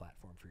to build a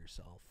platform for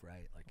yourself,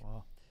 right? Like,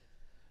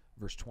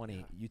 verse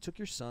 20, you took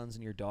your sons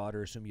and your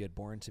daughters whom you had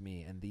borne to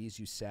me, and these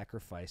you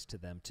sacrificed to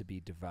them to be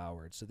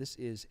devoured. So this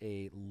is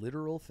a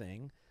literal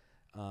thing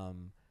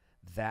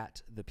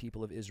that the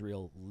people of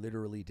Israel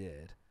literally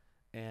did.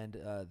 And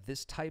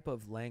this type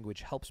of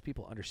language helps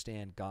people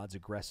understand God's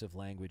aggressive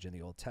language in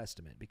the Old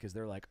Testament, because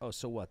they're like, oh,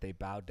 so what? They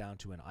bowed down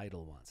to an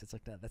idol once. It's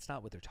like that. That's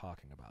not what they're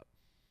talking about.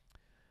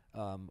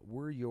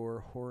 Were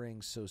your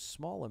whorings so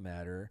small a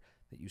matter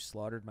that you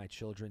slaughtered my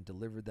children,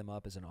 delivered them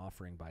up as an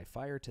offering by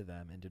fire to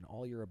them, and in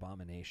all your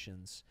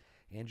abominations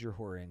and your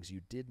whorings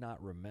you did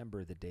not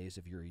remember the days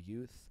of your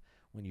youth,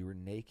 when you were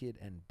naked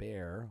and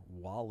bare,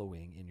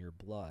 wallowing in your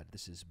blood.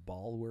 This is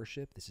Baal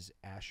worship. This is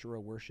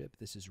Asherah worship.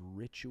 This is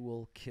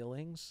ritual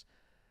killings.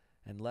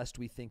 And lest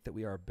we think that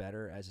we are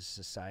better as a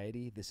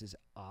society, this is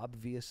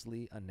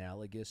obviously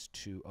analogous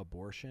to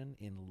abortion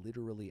in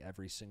literally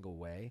every single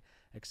way,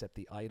 except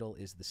the idol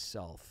is the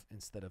self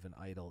instead of an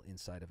idol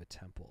inside of a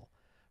temple.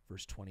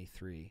 Verse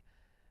 23,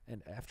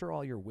 and after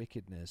all your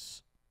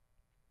wickedness,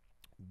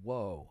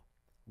 woe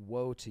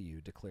to you,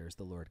 declares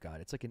the Lord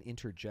God. It's like an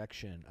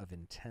interjection of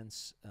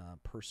intense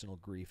personal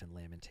grief and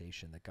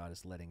lamentation that God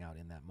is letting out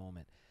in that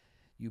moment.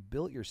 You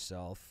built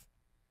yourself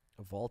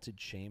a vaulted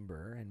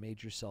chamber and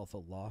made yourself a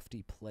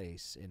lofty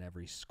place in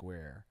every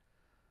square.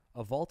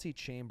 A vaulted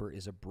chamber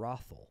is a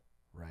brothel,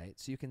 right?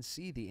 So you can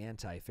see the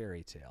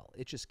anti-fairy tale.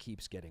 It just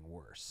keeps getting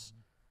worse.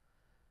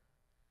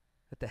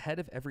 At the head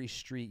of every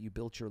street you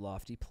built your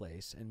lofty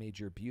place and made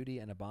your beauty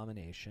an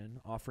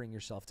abomination, offering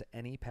yourself to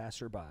any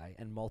passerby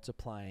and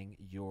multiplying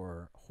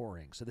your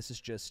whoring. So this is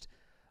just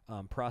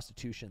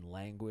prostitution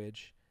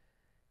language.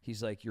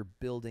 He's like, you're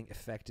building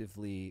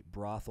effectively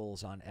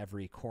brothels on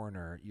every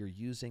corner. You're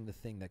using the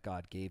thing that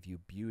God gave you,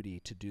 beauty,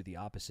 to do the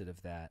opposite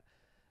of that.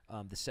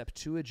 The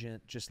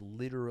Septuagint just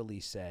literally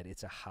said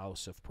it's a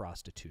house of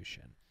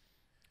prostitution,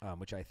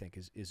 which I think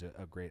is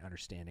a great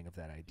understanding of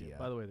that idea. Yeah,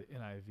 by the way, the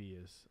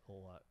NIV is a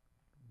lot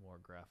more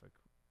graphic.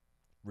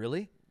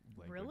 Really?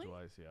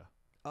 Language-wise, yeah.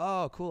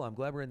 Oh, cool. I'm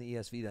glad we're in the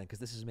ESV then, because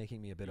this is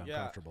making me a bit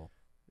uncomfortable.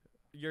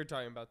 You're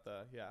talking about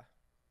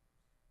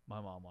My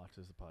mom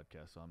watches the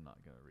podcast, so I'm not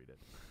going to read it.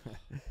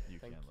 You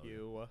Thank can,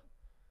 you.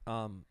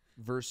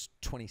 Verse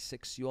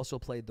 26, you also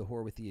played the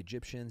whore with the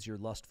Egyptians, your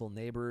lustful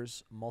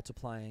neighbors,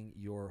 multiplying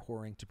your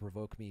whoring to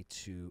provoke me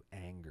to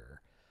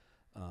anger.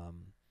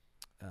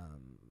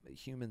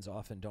 humans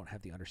often don't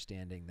have the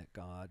understanding that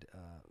God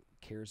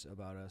cares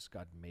about us.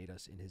 God made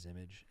us in his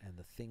image, and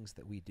the things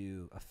that we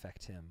do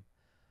affect him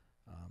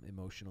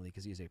emotionally,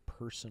 because he is a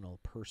personal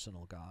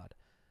God.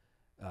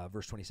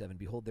 Verse 27,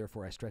 behold,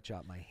 therefore I stretch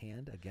out my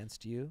hand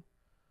against you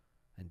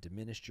and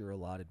diminished your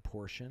allotted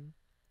portion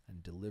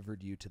and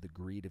delivered you to the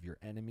greed of your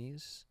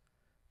enemies,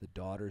 the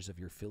daughters of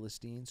your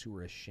Philistines who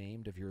were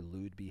ashamed of your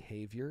lewd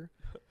behavior.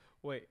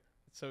 Wait,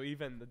 so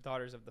even the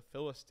daughters of the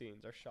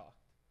Philistines are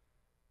shocked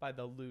by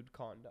the lewd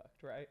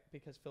conduct, right?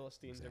 Because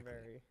Philistines are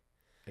very...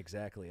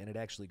 Exactly, and it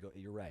actually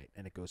you're right,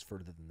 and it goes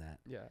further than that.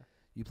 Yeah.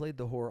 You played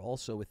the whore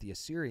also with the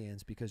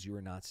Assyrians because you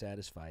were not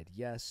satisfied.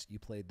 Yes, you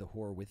played the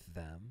whore with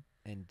them,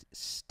 and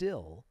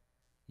still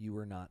you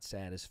were not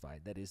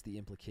satisfied. That is the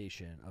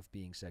implication of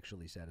being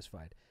sexually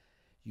satisfied.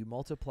 You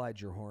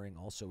multiplied your whoring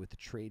also with the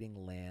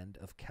trading land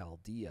of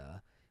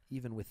Chaldea.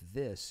 Even with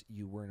this,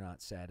 you were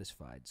not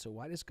satisfied. So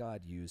why does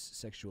God use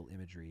sexual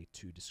imagery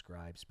to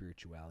describe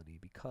spirituality?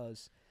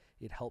 Because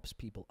it helps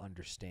people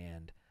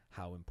understand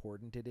how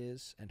important it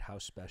is and how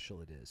special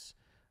it is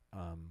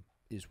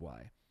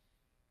why.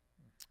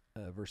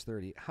 Verse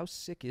 30, how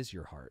sick is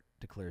your heart,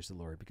 declares the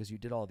Lord, because you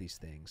did all these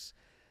things.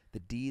 The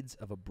deeds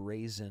of a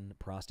brazen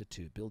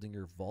prostitute, building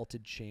your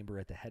vaulted chamber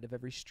at the head of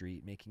every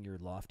street, making your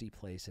lofty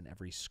place in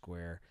every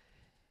square.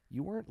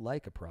 You weren't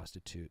like a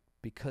prostitute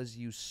because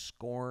you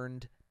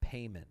scorned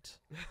payment.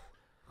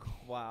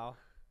 Wow.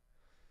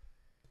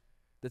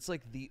 That's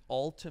like the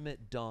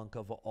ultimate dunk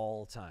of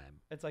all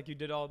time. It's like you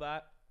did all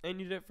that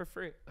and you did it for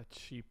free. A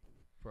cheap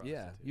prostitute.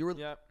 Yeah, you were.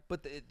 Yep.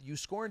 But you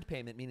scorned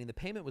payment, meaning the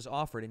payment was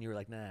offered, and you were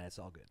like, "Nah, it's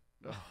all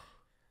good."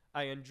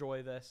 I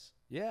enjoy this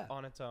Yeah,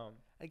 on its own.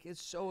 like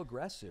it's so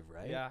aggressive,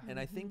 right? Yeah. And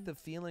I think the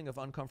feeling of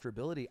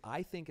uncomfortability,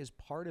 I think, is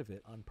part of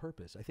it on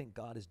purpose. I think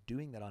God is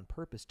doing that on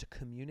purpose to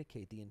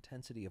communicate the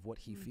intensity of what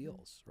he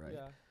feels, right?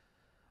 Yeah.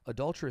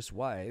 Adulterous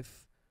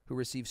wife who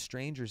receives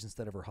strangers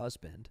instead of her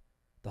husband.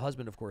 The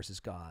husband, of course, is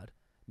God.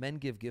 Men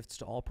give gifts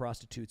to all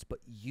prostitutes, but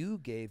you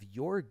gave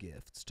your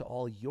gifts to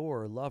all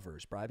your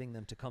lovers, bribing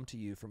them to come to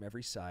you from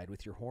every side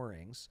with your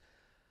whorings.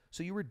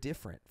 So you were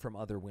different from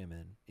other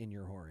women in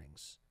your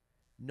whorings.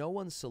 No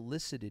one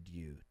solicited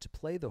you to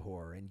play the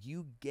whore, and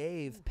you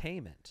gave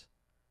payment,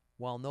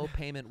 while no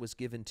payment was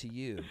given to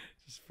you.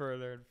 Just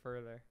further and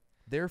further.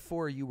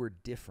 Therefore, you were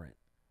different.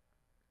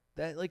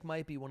 That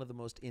might be one of the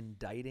most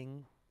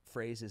indicting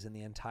phrases in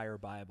the entire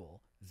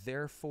Bible.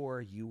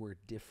 Therefore, you were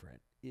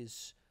different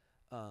is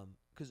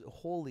because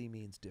holy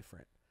means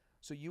different.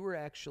 So you were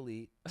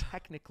actually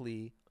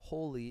technically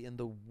holy in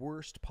the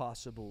worst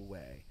possible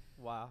way.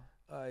 Wow.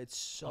 It's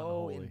so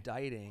Unholy.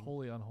 indicting.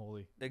 Holy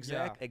unholy.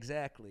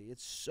 Exactly.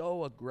 It's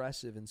so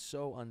aggressive and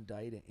so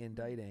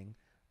indicting.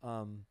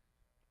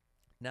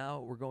 Now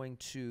we're going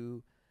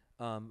to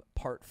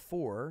part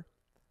 4.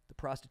 The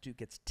prostitute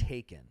gets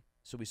taken.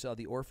 So we saw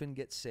the orphan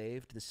get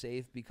saved, the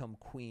saved become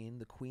queen,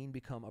 the queen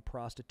become a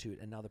prostitute,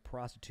 and now the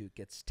prostitute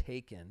gets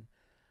taken.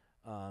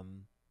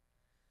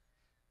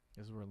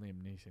 This is where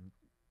Liam Neeson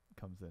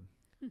comes in.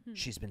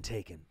 She's been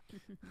taken.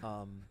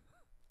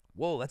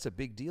 Whoa, that's a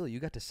big deal.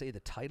 You got to say the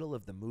title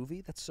of the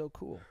movie? That's so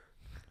cool.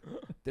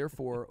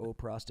 Therefore, O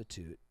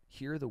prostitute,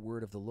 hear the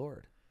word of the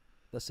Lord.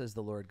 Thus says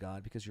the Lord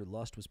God, because your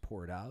lust was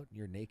poured out,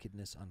 your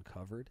nakedness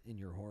uncovered, in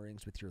your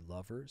whorings with your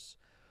lovers,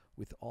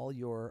 with all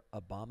your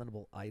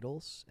abominable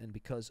idols, and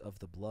because of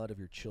the blood of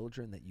your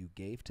children that you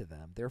gave to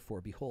them.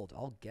 Therefore, behold,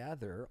 I'll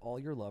gather all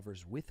your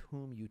lovers with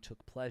whom you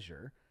took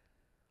pleasure,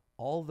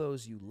 all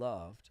those you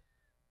loved,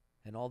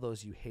 and all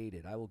those you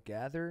hated. I will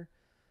gather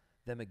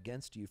them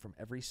against you from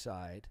every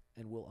side,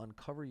 and will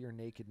uncover your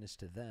nakedness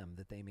to them,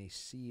 that they may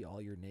see all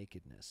your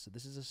nakedness. So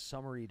this is a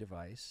summary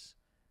device,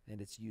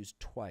 and it's used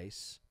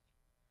twice.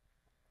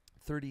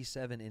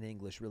 37 in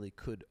English really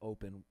could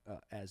open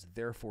as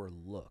therefore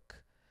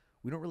look.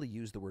 We don't really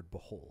use the word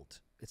behold.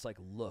 It's like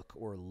look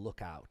or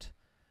look out.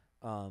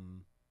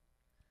 And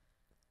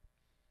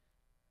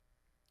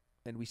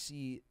we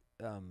see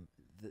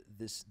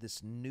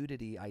this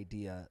nudity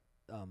idea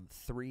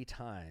 3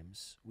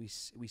 times. We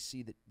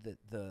see that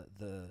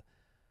the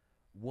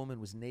woman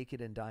was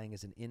naked and dying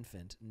as an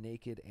infant,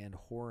 naked and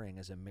whoring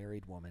as a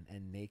married woman,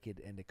 and naked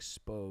and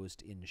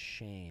exposed in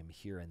shame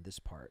here in this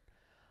part.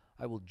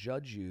 I will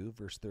judge you,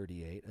 verse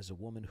 38, as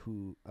women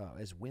who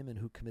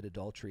commit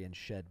adultery and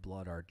shed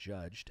blood are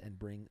judged, and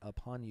bring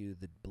upon you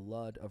the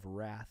blood of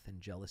wrath and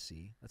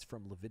jealousy. That's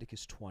from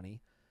Leviticus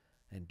 20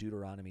 and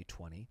Deuteronomy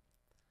 20.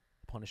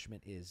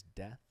 Punishment is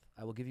death.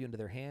 I will give you into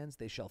their hands.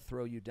 They shall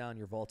throw you down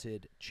your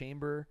vaulted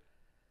chamber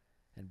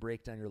and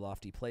break down your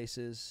lofty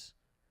places.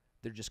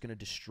 They're just going to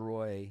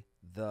destroy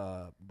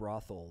the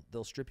brothel.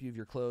 They'll strip you of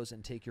your clothes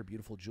and take your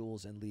beautiful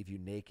jewels and leave you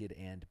naked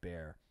and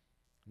bare.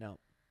 Now,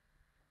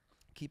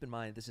 keep in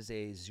mind, this is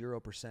a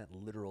 0%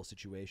 literal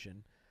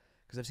situation,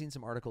 because I've seen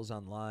some articles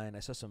online. I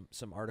saw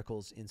some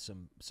articles in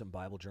some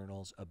Bible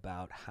journals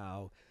about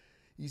how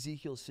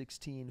Ezekiel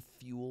 16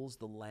 fuels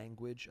the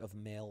language of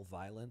male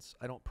violence.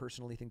 I don't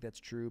personally think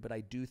that's true, but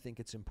I do think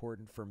it's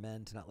important for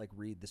men to not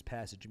read this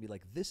passage and be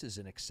like, this is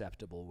an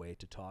acceptable way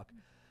to talk.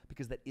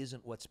 because that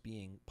isn't what's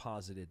being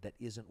posited. That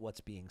isn't what's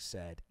being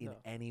said in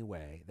any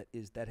way.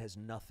 That has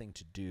nothing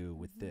to do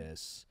with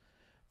this.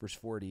 Verse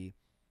 40,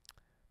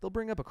 they'll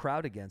bring up a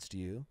crowd against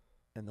you,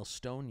 and they'll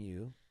stone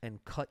you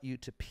and cut you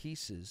to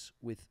pieces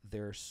with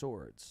their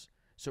swords.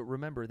 So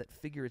remember that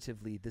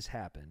figuratively this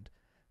happened.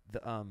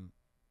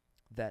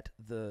 That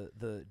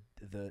the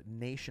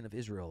nation of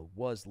Israel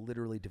was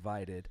literally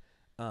divided.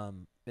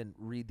 And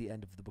read the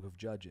end of the book of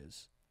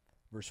Judges,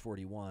 verse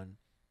 41.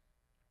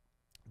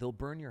 They'll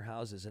burn your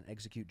houses and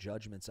execute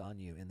judgments on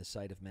you in the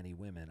sight of many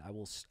women. I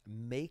will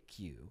make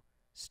you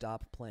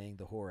stop playing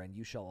the whore, and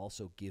you shall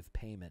also give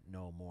payment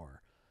no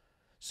more.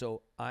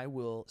 So I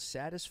will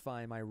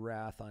satisfy my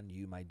wrath on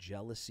you. My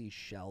jealousy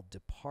shall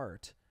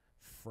depart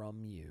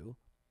from you.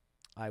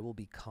 I will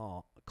be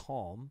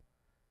calm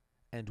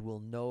and will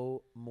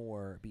no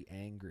more be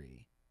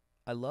angry.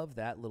 I love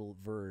that little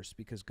verse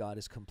because God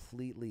is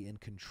completely in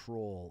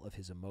control of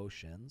his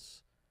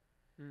emotions.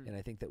 And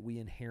I think that we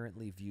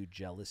inherently view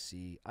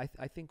jealousy. I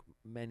think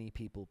many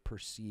people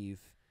perceive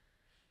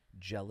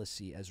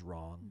jealousy as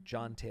wrong.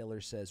 John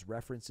Taylor says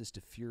references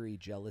to fury,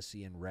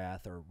 jealousy, and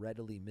wrath are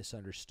readily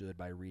misunderstood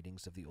by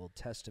readings of the Old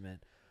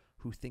Testament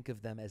who think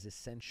of them as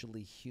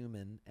essentially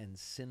human and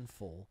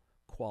sinful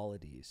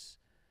qualities.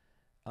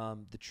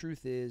 The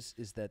truth is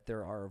that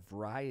there are a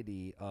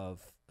variety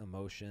of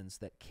emotions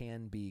that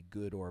can be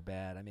good or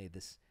bad. I made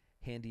this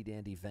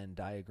handy-dandy Venn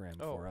diagram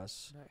for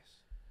us. Nice.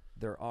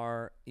 There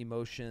are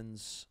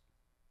emotions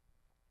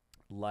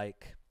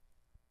like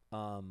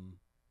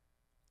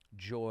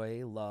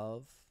joy,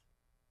 love,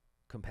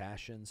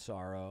 compassion,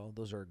 sorrow.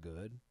 Those are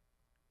good.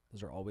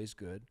 Those are always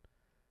good.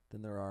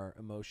 Then there are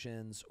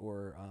emotions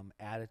or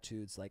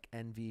attitudes like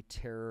envy,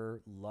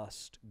 terror,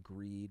 lust,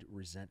 greed,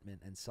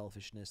 resentment, and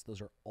selfishness.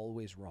 Those are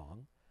always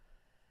wrong.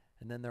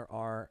 And then there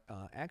are,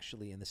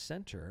 actually in the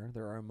center,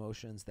 there are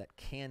emotions that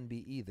can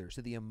be either.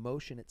 So the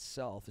emotion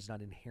itself is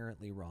not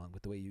inherently wrong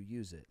with the way you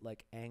use it,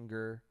 like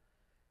anger,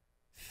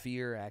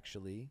 fear,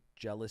 actually,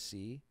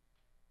 jealousy,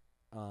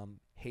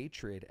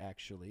 hatred,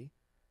 actually,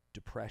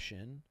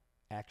 depression,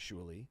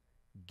 actually,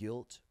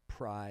 guilt,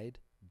 pride,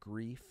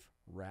 grief,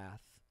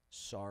 wrath,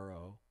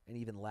 sorrow, and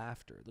even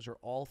laughter. Those are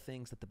all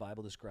things that the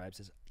Bible describes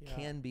as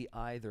can be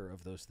either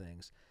of those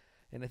things.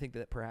 And I think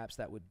that perhaps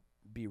that would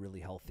be really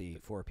healthy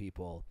for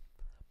people.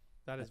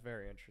 That is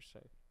very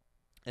interesting.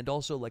 And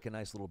also like a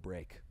nice little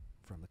break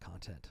from the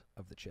content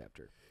of the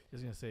chapter. I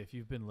was going to say, if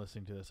you've been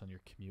listening to this on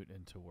your commute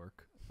into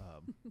work,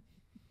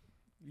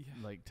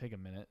 like take a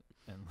minute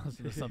and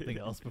listen to something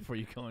else before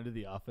you go into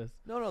the office.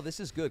 No, this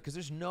is good because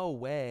there's no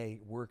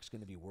way work's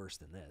going to be worse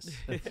than this.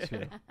 That's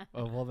true.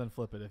 Oh, well then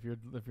flip it. If you're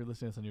listening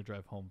to this on your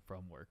drive home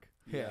from work,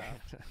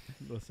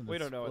 listen to We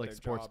don't know what like their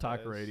sports job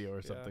talk is. radio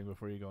or something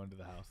before you go into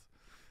the house.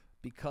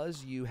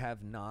 Because you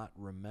have not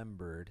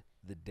remembered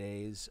the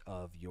days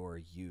of your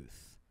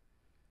youth.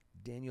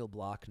 Daniel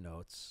Block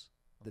notes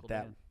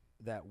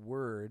that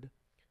word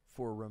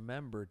for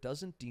remember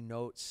doesn't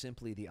denote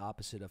simply the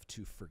opposite of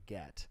to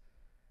forget,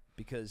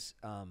 because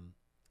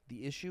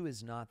the issue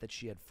is not that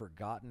she had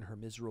forgotten her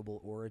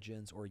miserable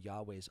origins or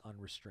Yahweh's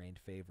unrestrained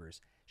favors.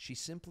 She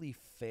simply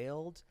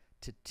failed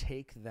to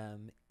take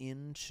them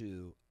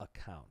into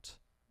account.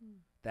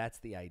 That's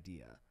the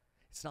idea.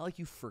 It's not like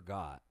you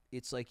forgot.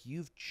 It's like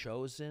you've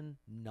chosen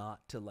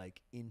not to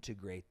like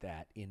integrate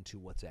that into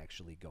what's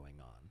actually going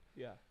on.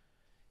 Yeah.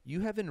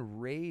 You have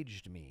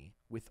enraged me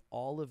with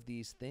all of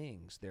these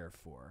things,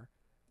 therefore.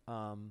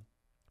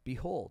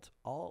 Behold,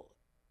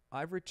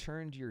 I've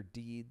returned your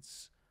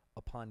deeds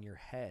upon your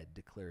head,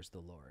 declares the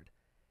Lord.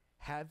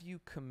 Have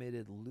you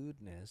committed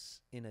lewdness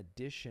in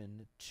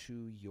addition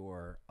to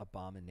your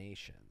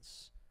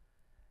abominations?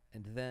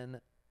 And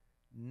then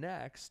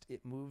next,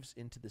 it moves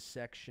into the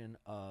section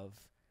of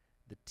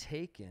the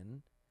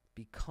taken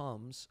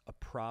becomes a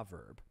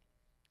proverb.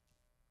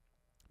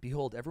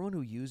 Behold, everyone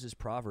who uses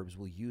proverbs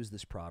will use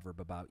this proverb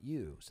about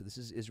you. So this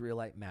is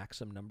Israelite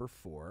maxim number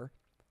 4.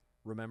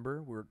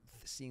 Remember, we're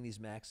seeing these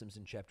maxims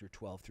in chapter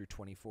 12 through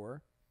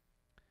 24.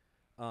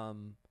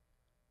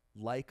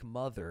 Like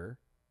mother,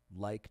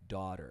 like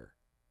daughter.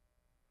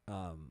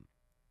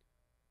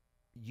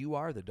 You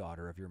are the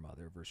daughter of your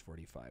mother, verse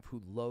 45,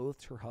 who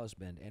loathed her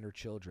husband and her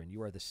children.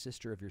 You are the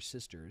sister of your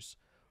sisters,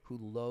 who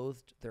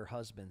loathed their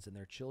husbands and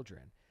their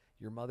children.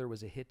 Your mother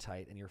was a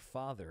Hittite, and your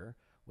father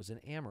was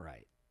an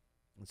Amorite.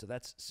 And so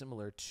that's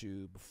similar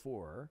to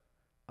before,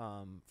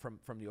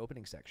 from the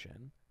opening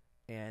section.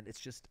 And it's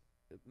just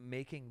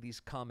making these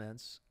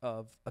comments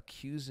of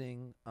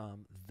accusing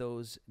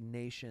those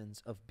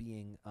nations of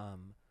being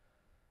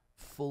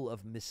full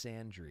of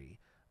misandry,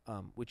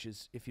 which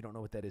is, if you don't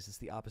know what that is, it's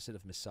the opposite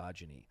of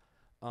misogyny.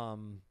 I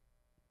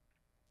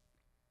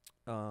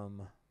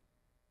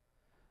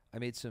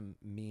made some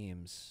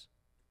memes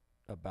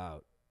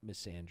about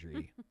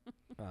misandry.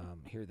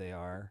 Here they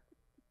are.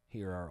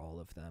 Here are all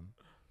of them.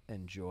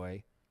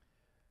 Enjoy.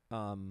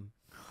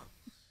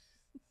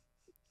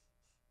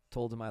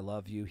 Told him I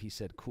love you. He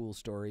said, cool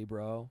story,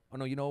 bro. Oh,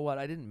 no, you know what?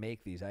 I didn't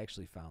make these. I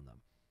actually found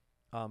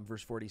them.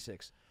 Verse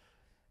 46.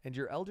 And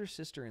your elder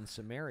sister in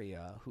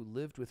Samaria, who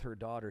lived with her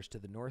daughters to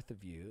the north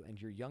of you, and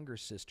your younger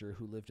sister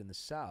who lived in the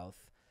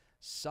south,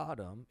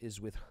 Sodom is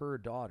with her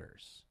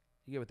daughters.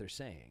 You get what they're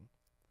saying?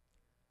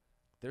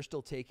 They're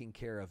still taking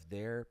care of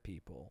their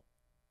people.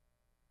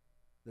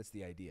 That's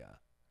the idea.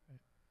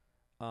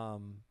 Right.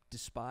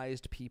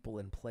 Despised people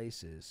and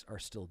places are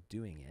still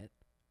doing it.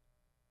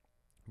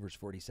 Verse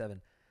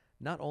 47,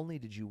 not only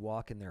did you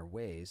walk in their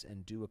ways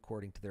and do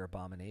according to their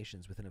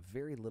abominations, within a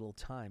very little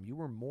time you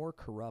were more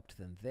corrupt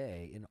than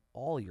they in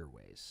all your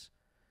ways.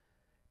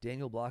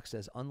 Daniel Block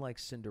says, unlike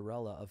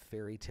Cinderella of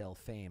fairy tale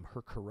fame,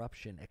 her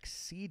corruption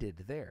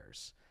exceeded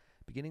theirs.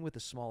 Beginning with the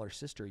smaller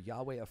sister,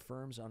 Yahweh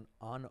affirms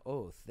on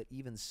oath that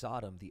even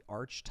Sodom, the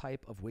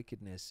archetype of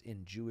wickedness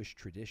in Jewish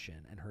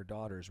tradition, and her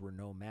daughters were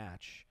no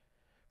match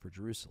for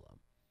Jerusalem.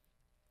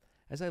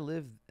 As I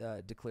live,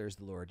 declares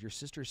the Lord, your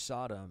sister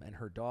Sodom and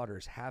her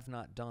daughters have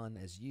not done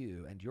as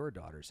you and your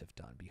daughters have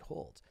done.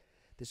 Behold,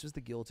 this was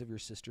the guilt of your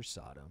sister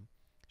Sodom.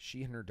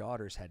 She and her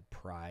daughters had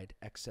pride,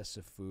 excess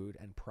of food,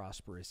 and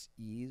prosperous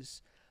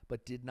ease,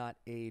 but did not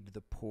aid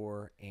the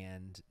poor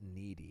and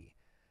needy.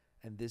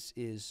 And this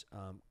is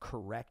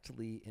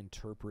correctly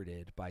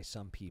interpreted by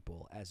some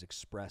people as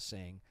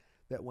expressing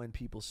that when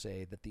people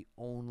say that the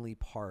only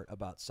part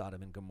about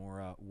Sodom and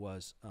Gomorrah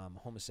was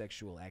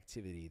homosexual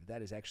activity,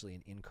 that is actually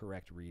an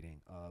incorrect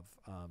reading of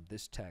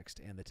this text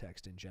and the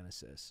text in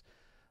Genesis.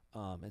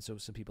 And so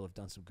some people have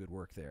done some good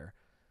work there.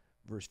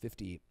 Verse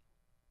 50,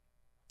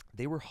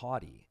 they were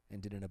haughty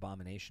and did an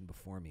abomination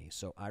before me,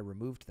 so I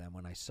removed them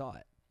when I saw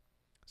it.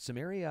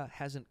 Samaria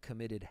hasn't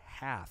committed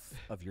half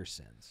of your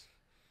sins.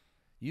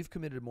 You've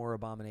committed more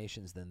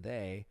abominations than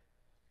they,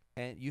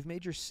 and you've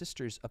made your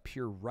sisters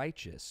appear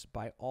righteous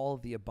by all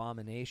the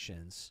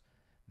abominations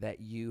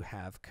that you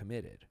have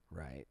committed,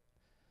 right?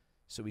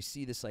 So we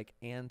see this like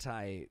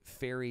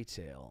anti-fairy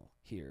tale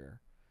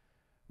here,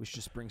 which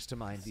just brings to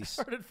mind these...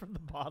 Started from the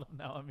bottom,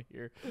 now I'm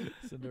here.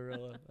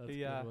 Cinderella, that's a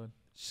good one.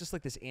 It's just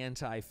like this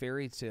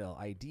anti-fairy tale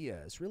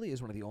idea. This really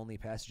is one of the only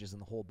passages in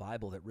the whole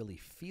Bible that really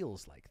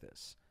feels like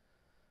this.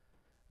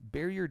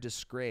 Bear your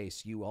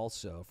disgrace, you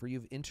also, for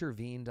you've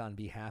intervened on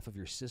behalf of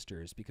your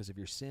sisters because of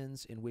your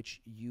sins in which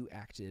you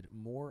acted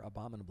more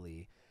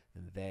abominably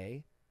than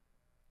they.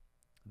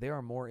 They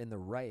are more in the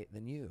right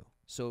than you.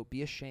 So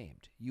be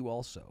ashamed, you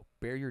also.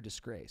 Bear your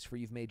disgrace, for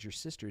you've made your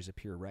sisters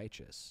appear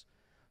righteous.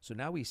 So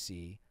now we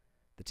see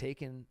the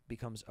taken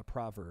becomes a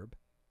proverb.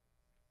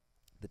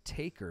 The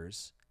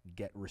takers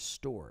get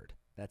restored.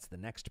 That's the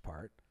next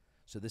part.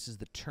 So this is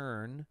the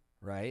turn,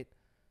 right?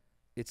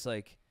 It's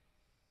like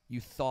you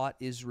thought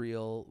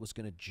Israel was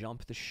going to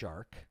jump the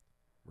shark,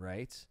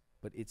 right?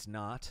 But it's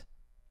not.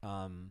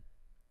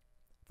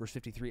 Verse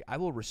 53, I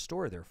will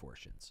restore their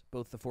fortunes,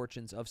 both the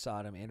fortunes of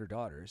Sodom and her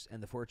daughters,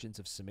 and the fortunes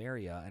of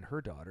Samaria and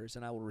her daughters,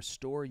 and I will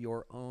restore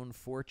your own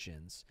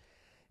fortunes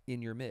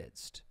in your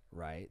midst,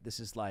 right? This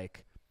is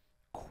like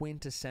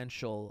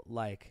quintessential,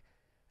 like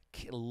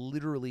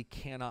literally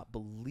cannot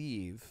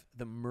believe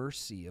the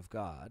mercy of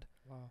God.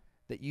 Wow.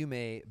 That you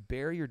may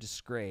bear your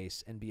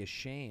disgrace and be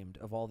ashamed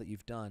of all that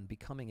you've done,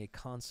 becoming a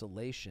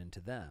consolation to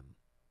them.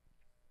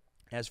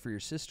 As for your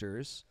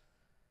sisters,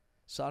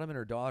 Sodom and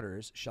her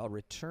daughters shall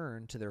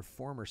return to their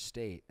former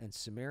state, and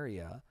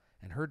Samaria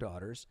and her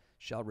daughters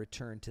shall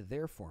return to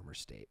their former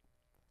state.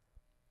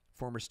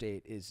 Former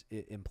state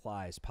it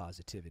implies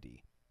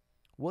positivity.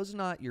 Was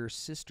not your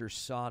sister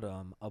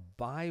Sodom a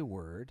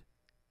byword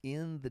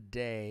in the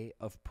day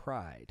of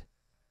pride?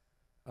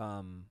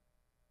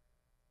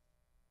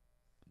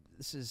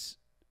 This is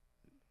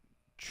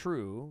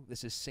true.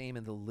 This is same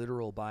in the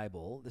literal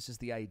Bible. This is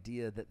the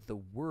idea that the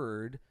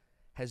word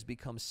has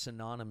become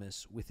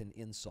synonymous with an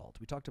insult.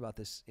 We talked about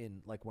this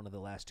in like one of the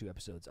last two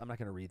episodes. I'm not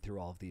going to read through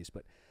all of these,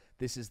 but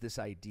this is this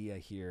idea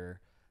here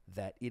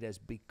that it has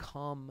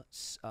become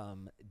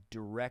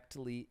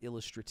directly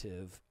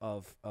illustrative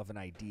of an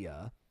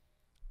idea.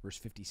 Verse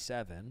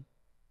 57,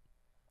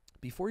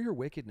 before your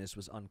wickedness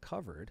was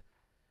uncovered,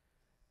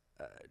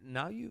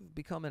 now you've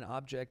become an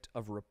object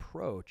of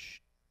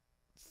reproach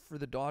for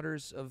the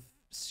daughters of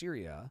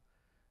Syria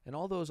and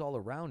all those all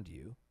around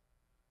you,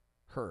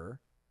 her,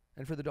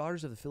 and for the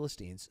daughters of the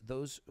Philistines,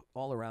 those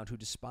all around who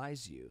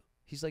despise you.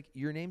 He's like,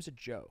 your name's a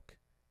joke.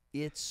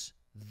 It's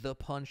the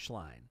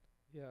punchline.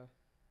 Yeah.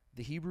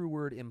 The Hebrew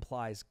word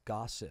implies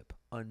gossip,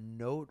 a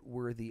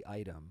noteworthy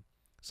item,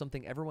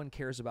 something everyone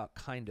cares about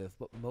kind of,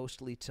 but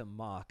mostly to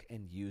mock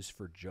and use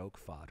for joke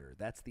fodder.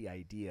 That's the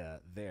idea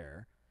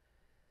there.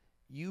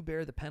 You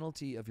bear the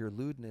penalty of your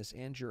lewdness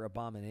and your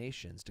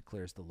abominations,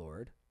 declares the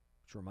Lord,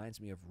 which reminds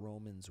me of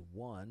Romans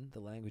 1. The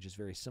language is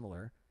very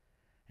similar.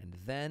 And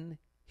then,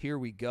 here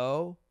we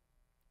go.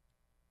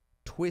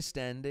 Twist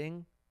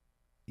ending.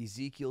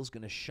 Ezekiel's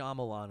going to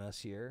Shyamalan us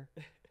here.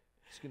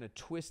 He's going to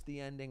twist the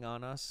ending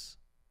on us.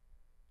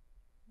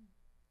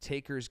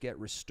 Takers get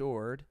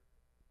restored,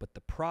 but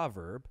the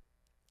proverb,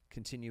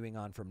 continuing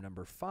on from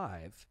number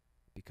 5,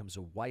 becomes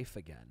a wife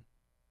again.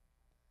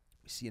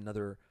 We see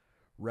another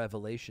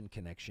Revelation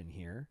connection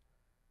here.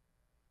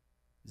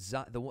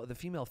 The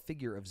female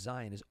figure of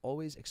Zion is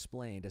always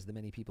explained as the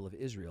many people of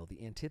Israel.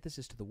 The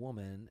antithesis to the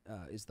woman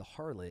is the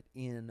harlot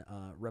in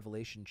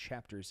Revelation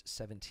chapters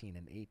 17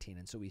 and 18.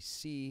 And so we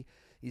see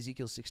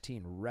Ezekiel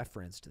 16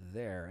 referenced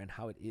there and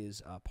how it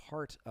is a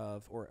part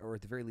of, or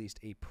at the very least,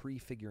 a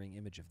prefiguring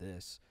image of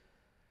this.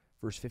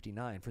 Verse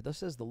 59, for thus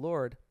says the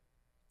Lord,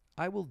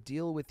 I will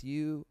deal with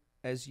you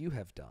as you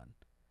have done,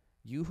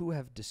 you who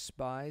have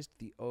despised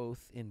the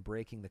oath in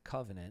breaking the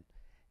covenant,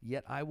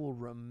 yet I will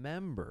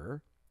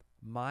remember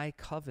my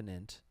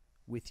covenant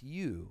with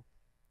you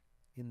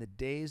in the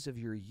days of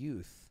your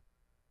youth.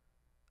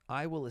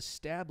 I will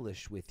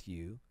establish with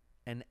you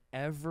an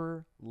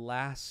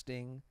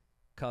everlasting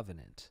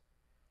covenant.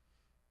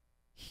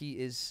 He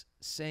is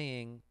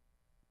saying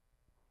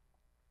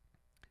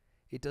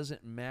it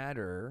doesn't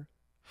matter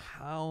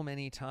how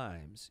many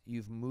times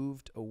you've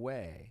moved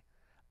away,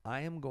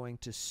 I am going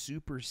to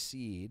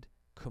supersede,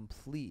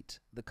 complete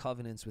the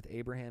covenants with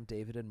Abraham,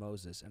 David, and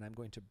Moses, and I'm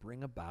going to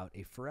bring about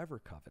a forever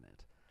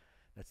covenant.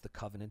 That's the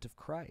covenant of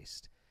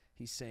Christ.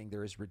 He's saying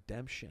there is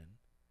redemption,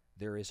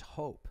 there is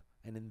hope,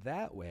 and in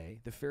that way,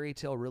 the fairy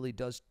tale really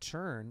does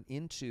turn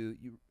into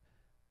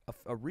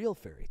a real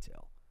fairy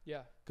tale.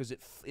 Yeah. Because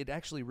it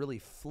actually really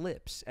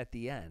flips at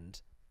the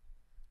end.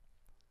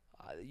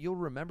 You'll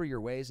remember your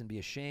ways and be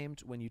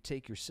ashamed when you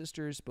take your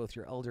sisters, both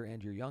your elder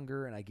and your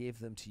younger, and I gave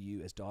them to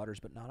you as daughters,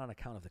 but not on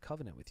account of the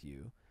covenant with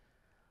you.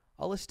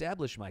 I'll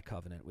establish my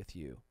covenant with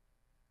you,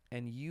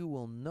 and you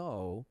will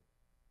know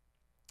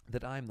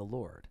that I'm the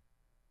Lord,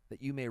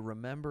 that you may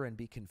remember and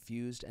be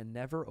confused and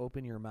never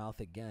open your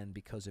mouth again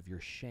because of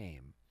your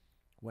shame.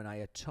 When I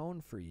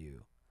atone for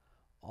you,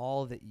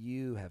 all that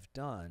you have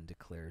done,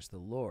 declares the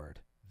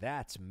Lord.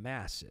 That's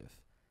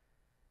massive,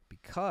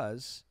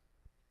 because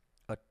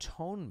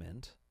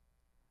atonement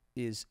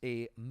is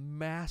a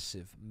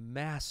massive,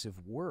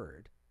 massive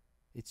word.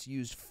 It's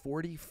used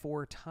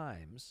 44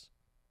 times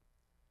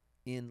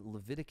in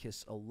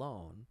Leviticus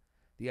alone.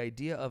 The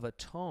idea of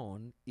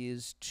atone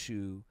is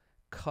to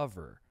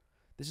cover.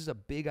 This is a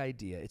big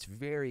idea. It's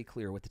very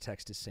clear what the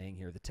text is saying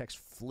here. The text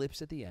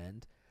flips at the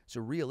end.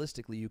 So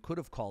realistically, you could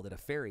have called it a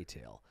fairy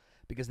tale,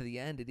 because at the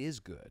end, it is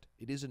good.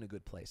 It is in a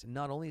good place. And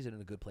not only is it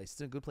in a good place,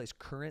 it's in a good place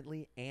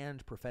currently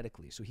and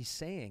prophetically. So he's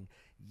saying,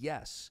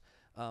 yes,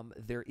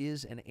 there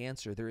is an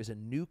answer. There is a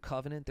new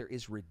covenant. There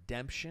is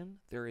redemption.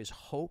 There is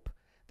hope.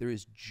 There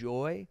is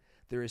joy.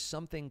 There is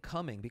something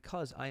coming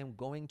because I am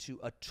going to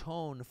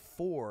atone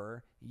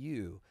for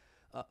you.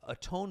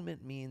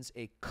 Atonement means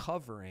a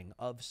covering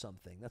of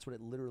something. That's what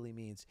it literally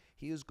means.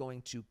 He is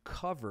going to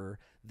cover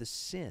the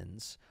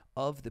sins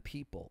of the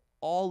people,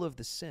 all of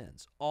the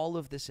sins, all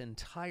of this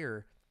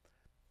entire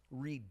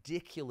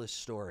ridiculous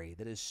story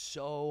that is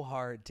so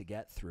hard to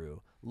get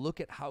through. Look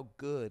at how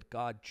good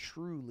God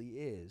truly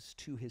is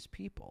to his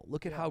people.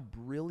 Look at how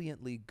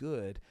brilliantly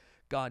good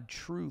God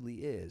truly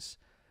is.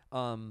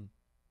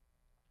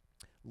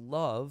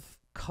 Love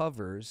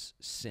covers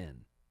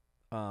sin.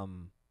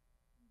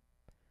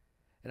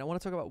 And I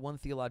want to talk about one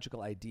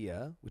theological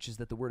idea, which is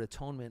that the word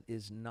atonement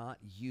is not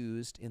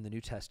used in the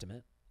New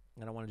Testament.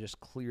 And I want to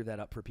just clear that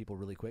up for people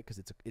really quick because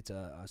it's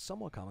a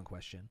somewhat common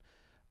question.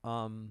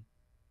 I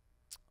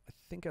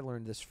think I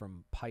learned this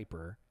from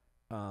Piper.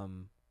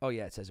 Oh,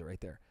 yeah, it says it right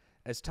there.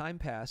 As time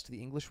passed,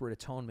 the English word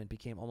atonement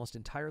became almost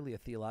entirely a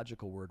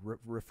theological word,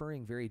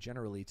 referring very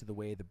generally to the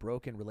way the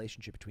broken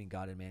relationship between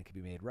God and man can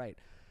be made right.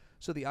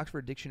 So the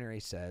Oxford Dictionary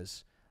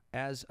says,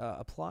 as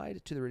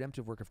applied to the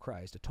redemptive work of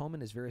Christ,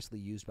 atonement is variously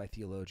used by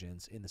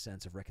theologians in the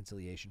sense of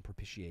reconciliation,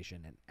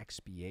 propitiation, and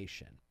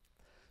expiation.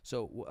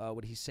 So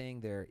what he's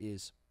saying there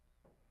is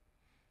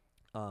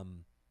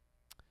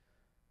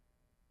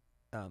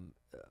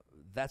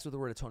that's what the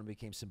word atonement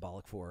became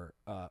symbolic for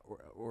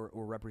or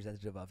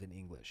representative of in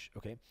English.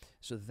 Okay,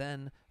 so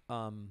then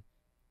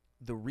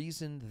the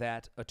reason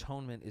that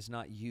atonement is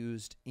not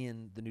used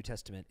in the New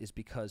Testament is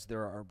because there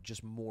are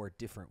just more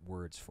different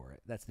words for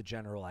it. That's the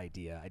general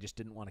idea. I just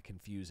didn't want to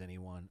confuse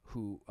anyone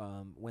who,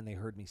 when they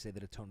heard me say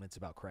that atonement's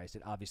about Christ,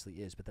 it obviously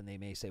is, but then they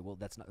may say, well,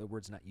 that's not, the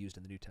word's not used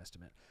in the New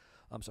Testament.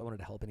 So I wanted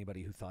to help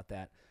anybody who thought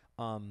that.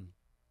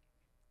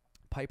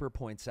 Piper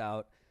points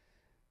out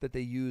that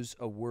they use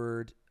a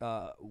word,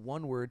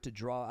 one word to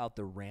draw out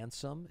the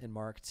ransom in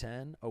Mark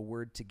 10, a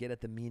word to get at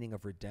the meaning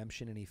of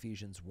redemption in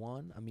Ephesians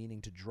 1,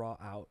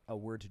 a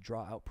word to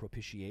draw out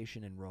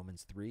propitiation in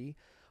Romans 3,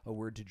 a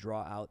word to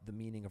draw out the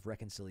meaning of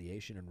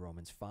reconciliation in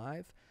Romans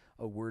 5,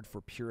 a word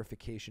for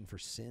purification for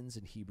sins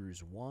in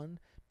Hebrews 1,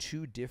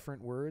 two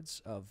different words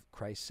of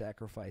Christ's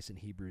sacrifice in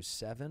Hebrews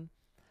 7,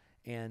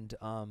 and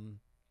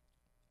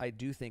I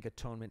do think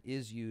atonement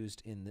is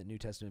used in the New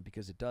Testament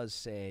because it does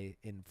say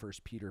in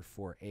 1 Peter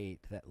 4:8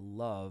 that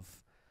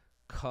love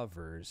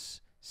covers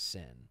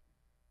sin.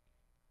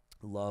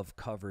 Love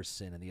covers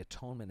sin, and the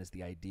atonement is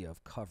the idea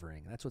of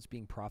covering. That's what's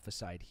being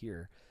prophesied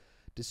here.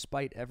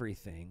 Despite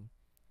everything,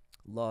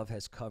 love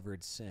has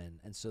covered sin.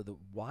 And so the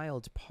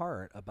wild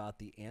part about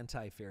the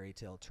anti-fairy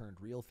tale turned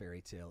real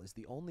fairy tale is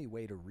the only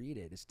way to read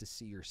it is to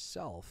see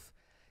yourself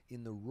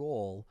in the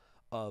role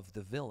of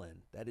the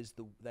villain. That is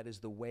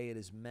the way it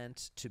is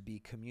meant to be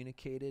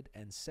communicated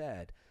and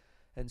said.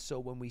 And so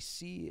when we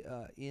see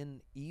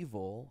in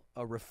evil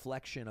a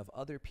reflection of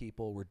other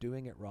people, we're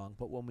doing it wrong.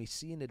 But when we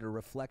see in it a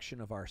reflection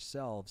of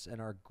ourselves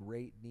and our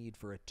great need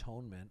for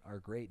atonement, our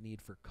great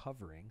need for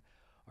covering,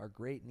 our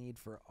great need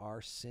for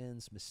our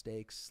sins,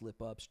 mistakes,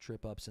 slip-ups,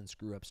 trip-ups, and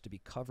screw-ups to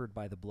be covered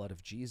by the blood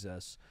of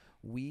Jesus,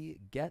 we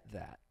get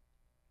that.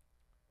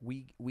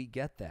 We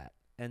get that.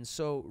 And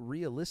so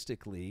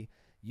realistically,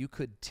 you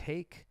could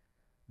take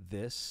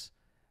this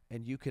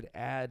and you could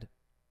add,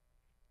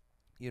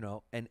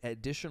 and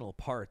additional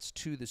parts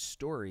to the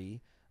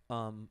story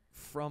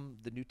from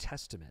the New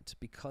Testament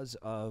because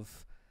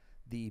of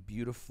the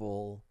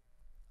beautiful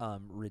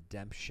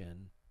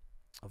redemption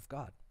of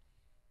God.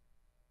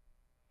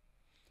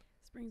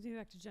 This brings me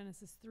back to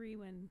Genesis 3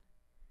 when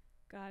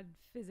God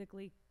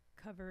physically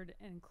covered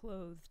and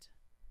clothed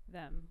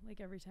them.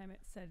 Like every time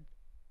it said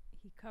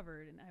he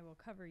covered and I will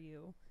cover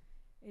you,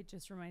 it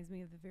just reminds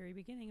me of the very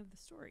beginning of the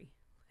story.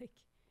 Like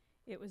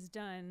it was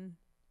done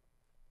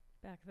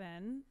back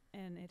then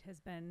and it has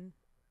been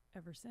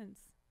ever since.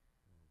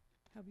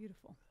 How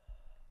beautiful.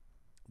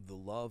 The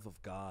love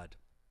of God,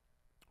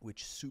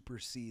 which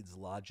supersedes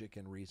logic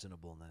and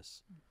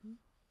reasonableness. Mm-hmm.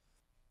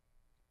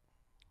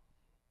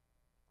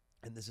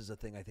 And this is a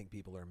thing I think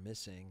people are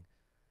missing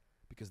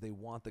because they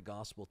want the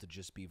gospel to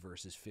just be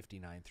verses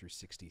 59 through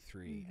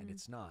 63, and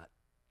it's not.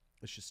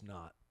 It's just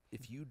not.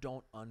 If you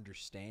don't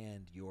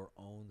understand your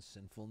own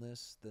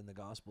sinfulness, then the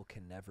gospel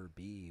can never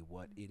be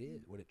what it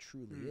is, what it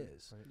truly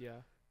is. Right.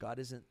 Yeah. God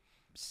isn't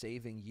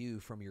saving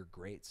you from your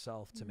great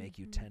self to make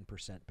you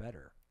 10%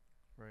 better.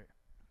 Right.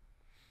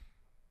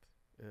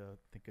 I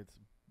think it's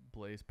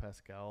Blaise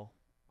Pascal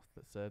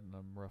that said, and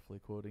I'm roughly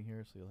quoting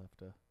here, so you'll have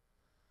to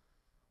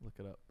look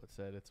it up, but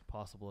said it's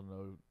possible to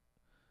know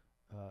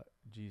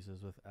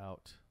Jesus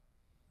without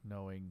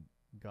knowing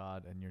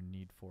God and your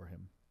need for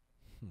him.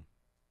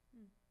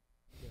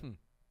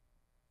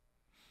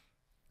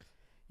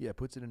 Yeah, it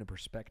puts it into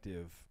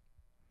perspective,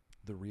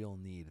 the real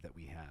need that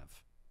we have,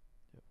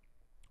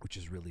 which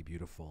is really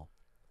beautiful.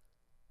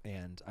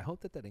 And I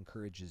hope that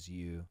encourages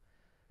you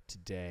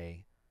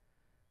today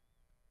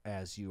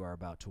as you are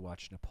about to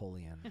watch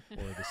Napoleon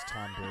or this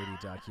Tom Brady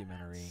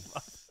documentary.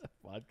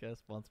 Podcast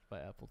sponsored by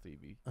Apple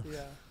TV.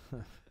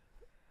 Yeah.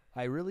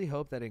 I really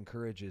hope that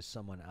encourages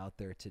someone out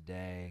there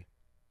today.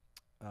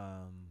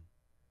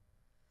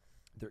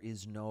 There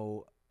is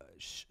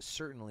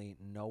certainly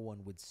no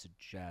one would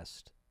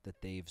suggest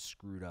that they've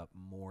screwed up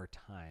more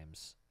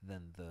times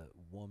than the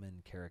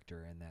woman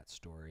character in that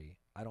story.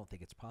 I don't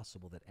think it's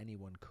possible that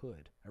anyone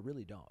could. I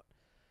really don't.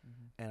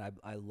 And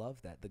I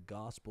love that. The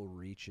gospel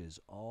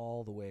reaches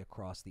all the way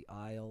across the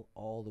aisle,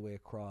 all the way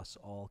across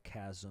all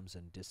chasms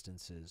and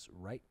distances,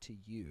 right to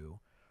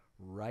you,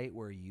 right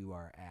where you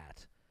are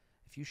at.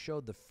 If you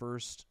showed the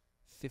first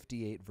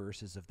 58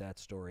 verses of that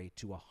story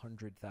to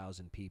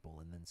 100,000 people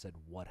and then said,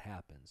 what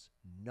happens?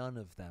 None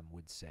of them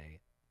would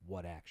say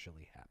what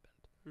actually happened.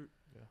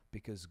 Yeah.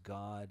 Because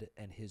God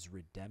and his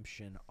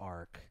redemption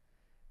arc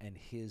and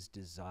his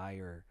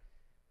desire,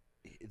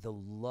 the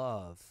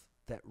love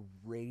that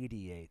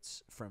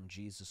radiates from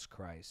Jesus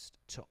Christ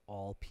to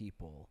all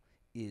people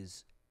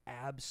is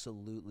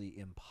absolutely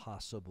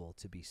impossible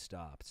to be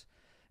stopped.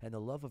 And the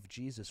love of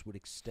Jesus would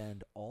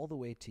extend all the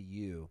way to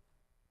you.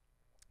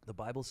 The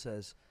Bible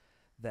says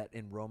that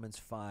in Romans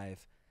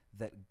 5,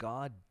 that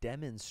God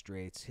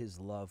demonstrates his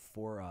love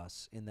for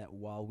us in that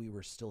while we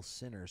were still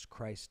sinners,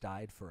 Christ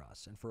died for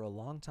us. And for a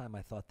long time,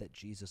 I thought that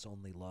Jesus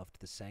only loved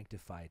the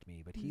sanctified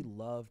me, but he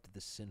loved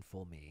the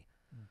sinful me.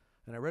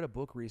 And I read a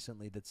book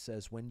recently that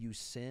says when you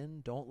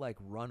sin, don't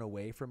run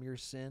away from your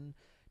sin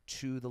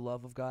to the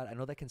love of God. I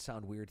know that can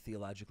sound weird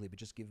theologically, but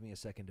just give me a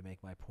second to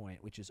make my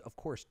point, which is, of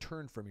course,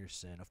 turn from your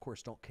sin. Of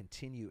course, don't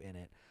continue in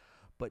it,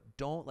 but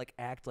don't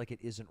act like it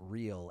isn't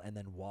real and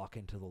then walk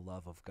into the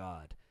love of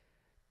God.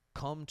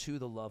 Come to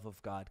the love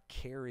of God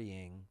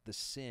carrying the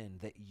sin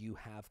that you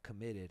have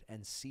committed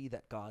and see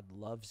that God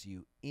loves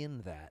you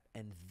in that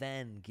and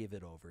then give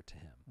it over to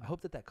him. I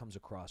hope that comes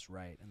across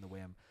right in the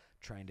way I'm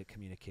trying to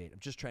communicate. I'm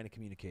just trying to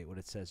communicate what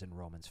it says in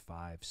Romans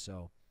 5.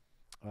 So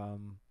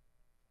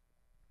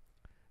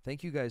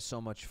thank you guys so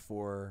much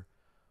for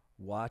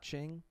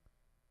watching.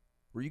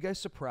 Were you guys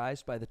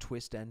surprised by the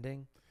twist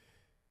ending?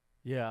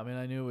 Yeah, I mean,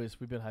 I knew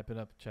we've been hyping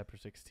up chapter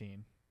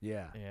 16.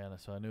 Yeah. And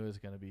so I knew it was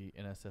going to be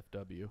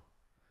NSFW.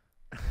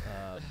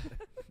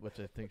 Which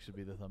I think should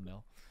be the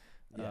thumbnail.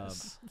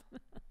 Yes.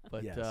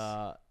 But yes.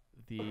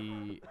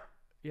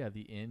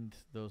 The end,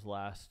 those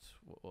last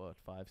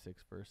 5-6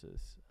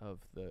 verses of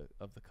the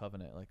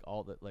covenant,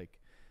 all that,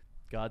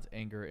 God's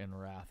anger and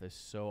wrath is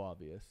so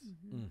obvious.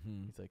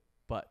 He's like,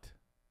 but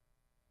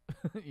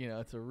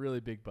it's a really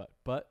big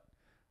but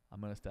I'm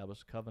going to establish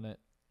a covenant,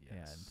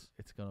 and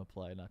it's going to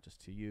apply not just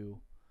to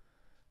you.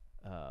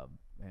 And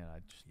I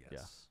just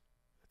it's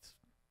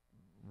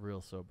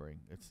real sobering.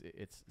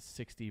 It's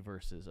 60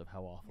 verses of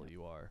how awful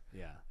you are.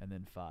 Yeah. And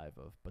then 5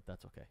 of, but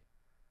that's okay.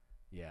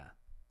 Yeah.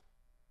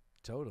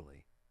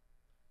 Totally.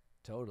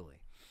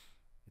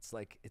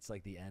 It's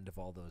like the end of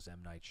all those M.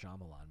 Night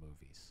Shyamalan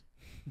movies.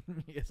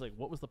 It's like,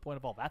 what was the point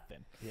of all that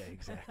then? Yeah,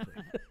 exactly.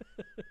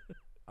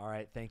 All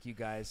right, thank you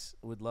guys.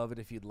 Would love it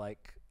if you'd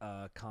like,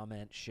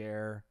 comment,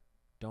 share.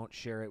 Don't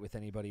share it with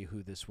anybody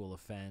who this will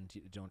offend.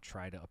 Don't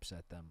try to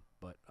upset them.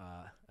 But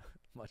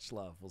much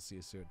love. We'll see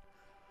you soon.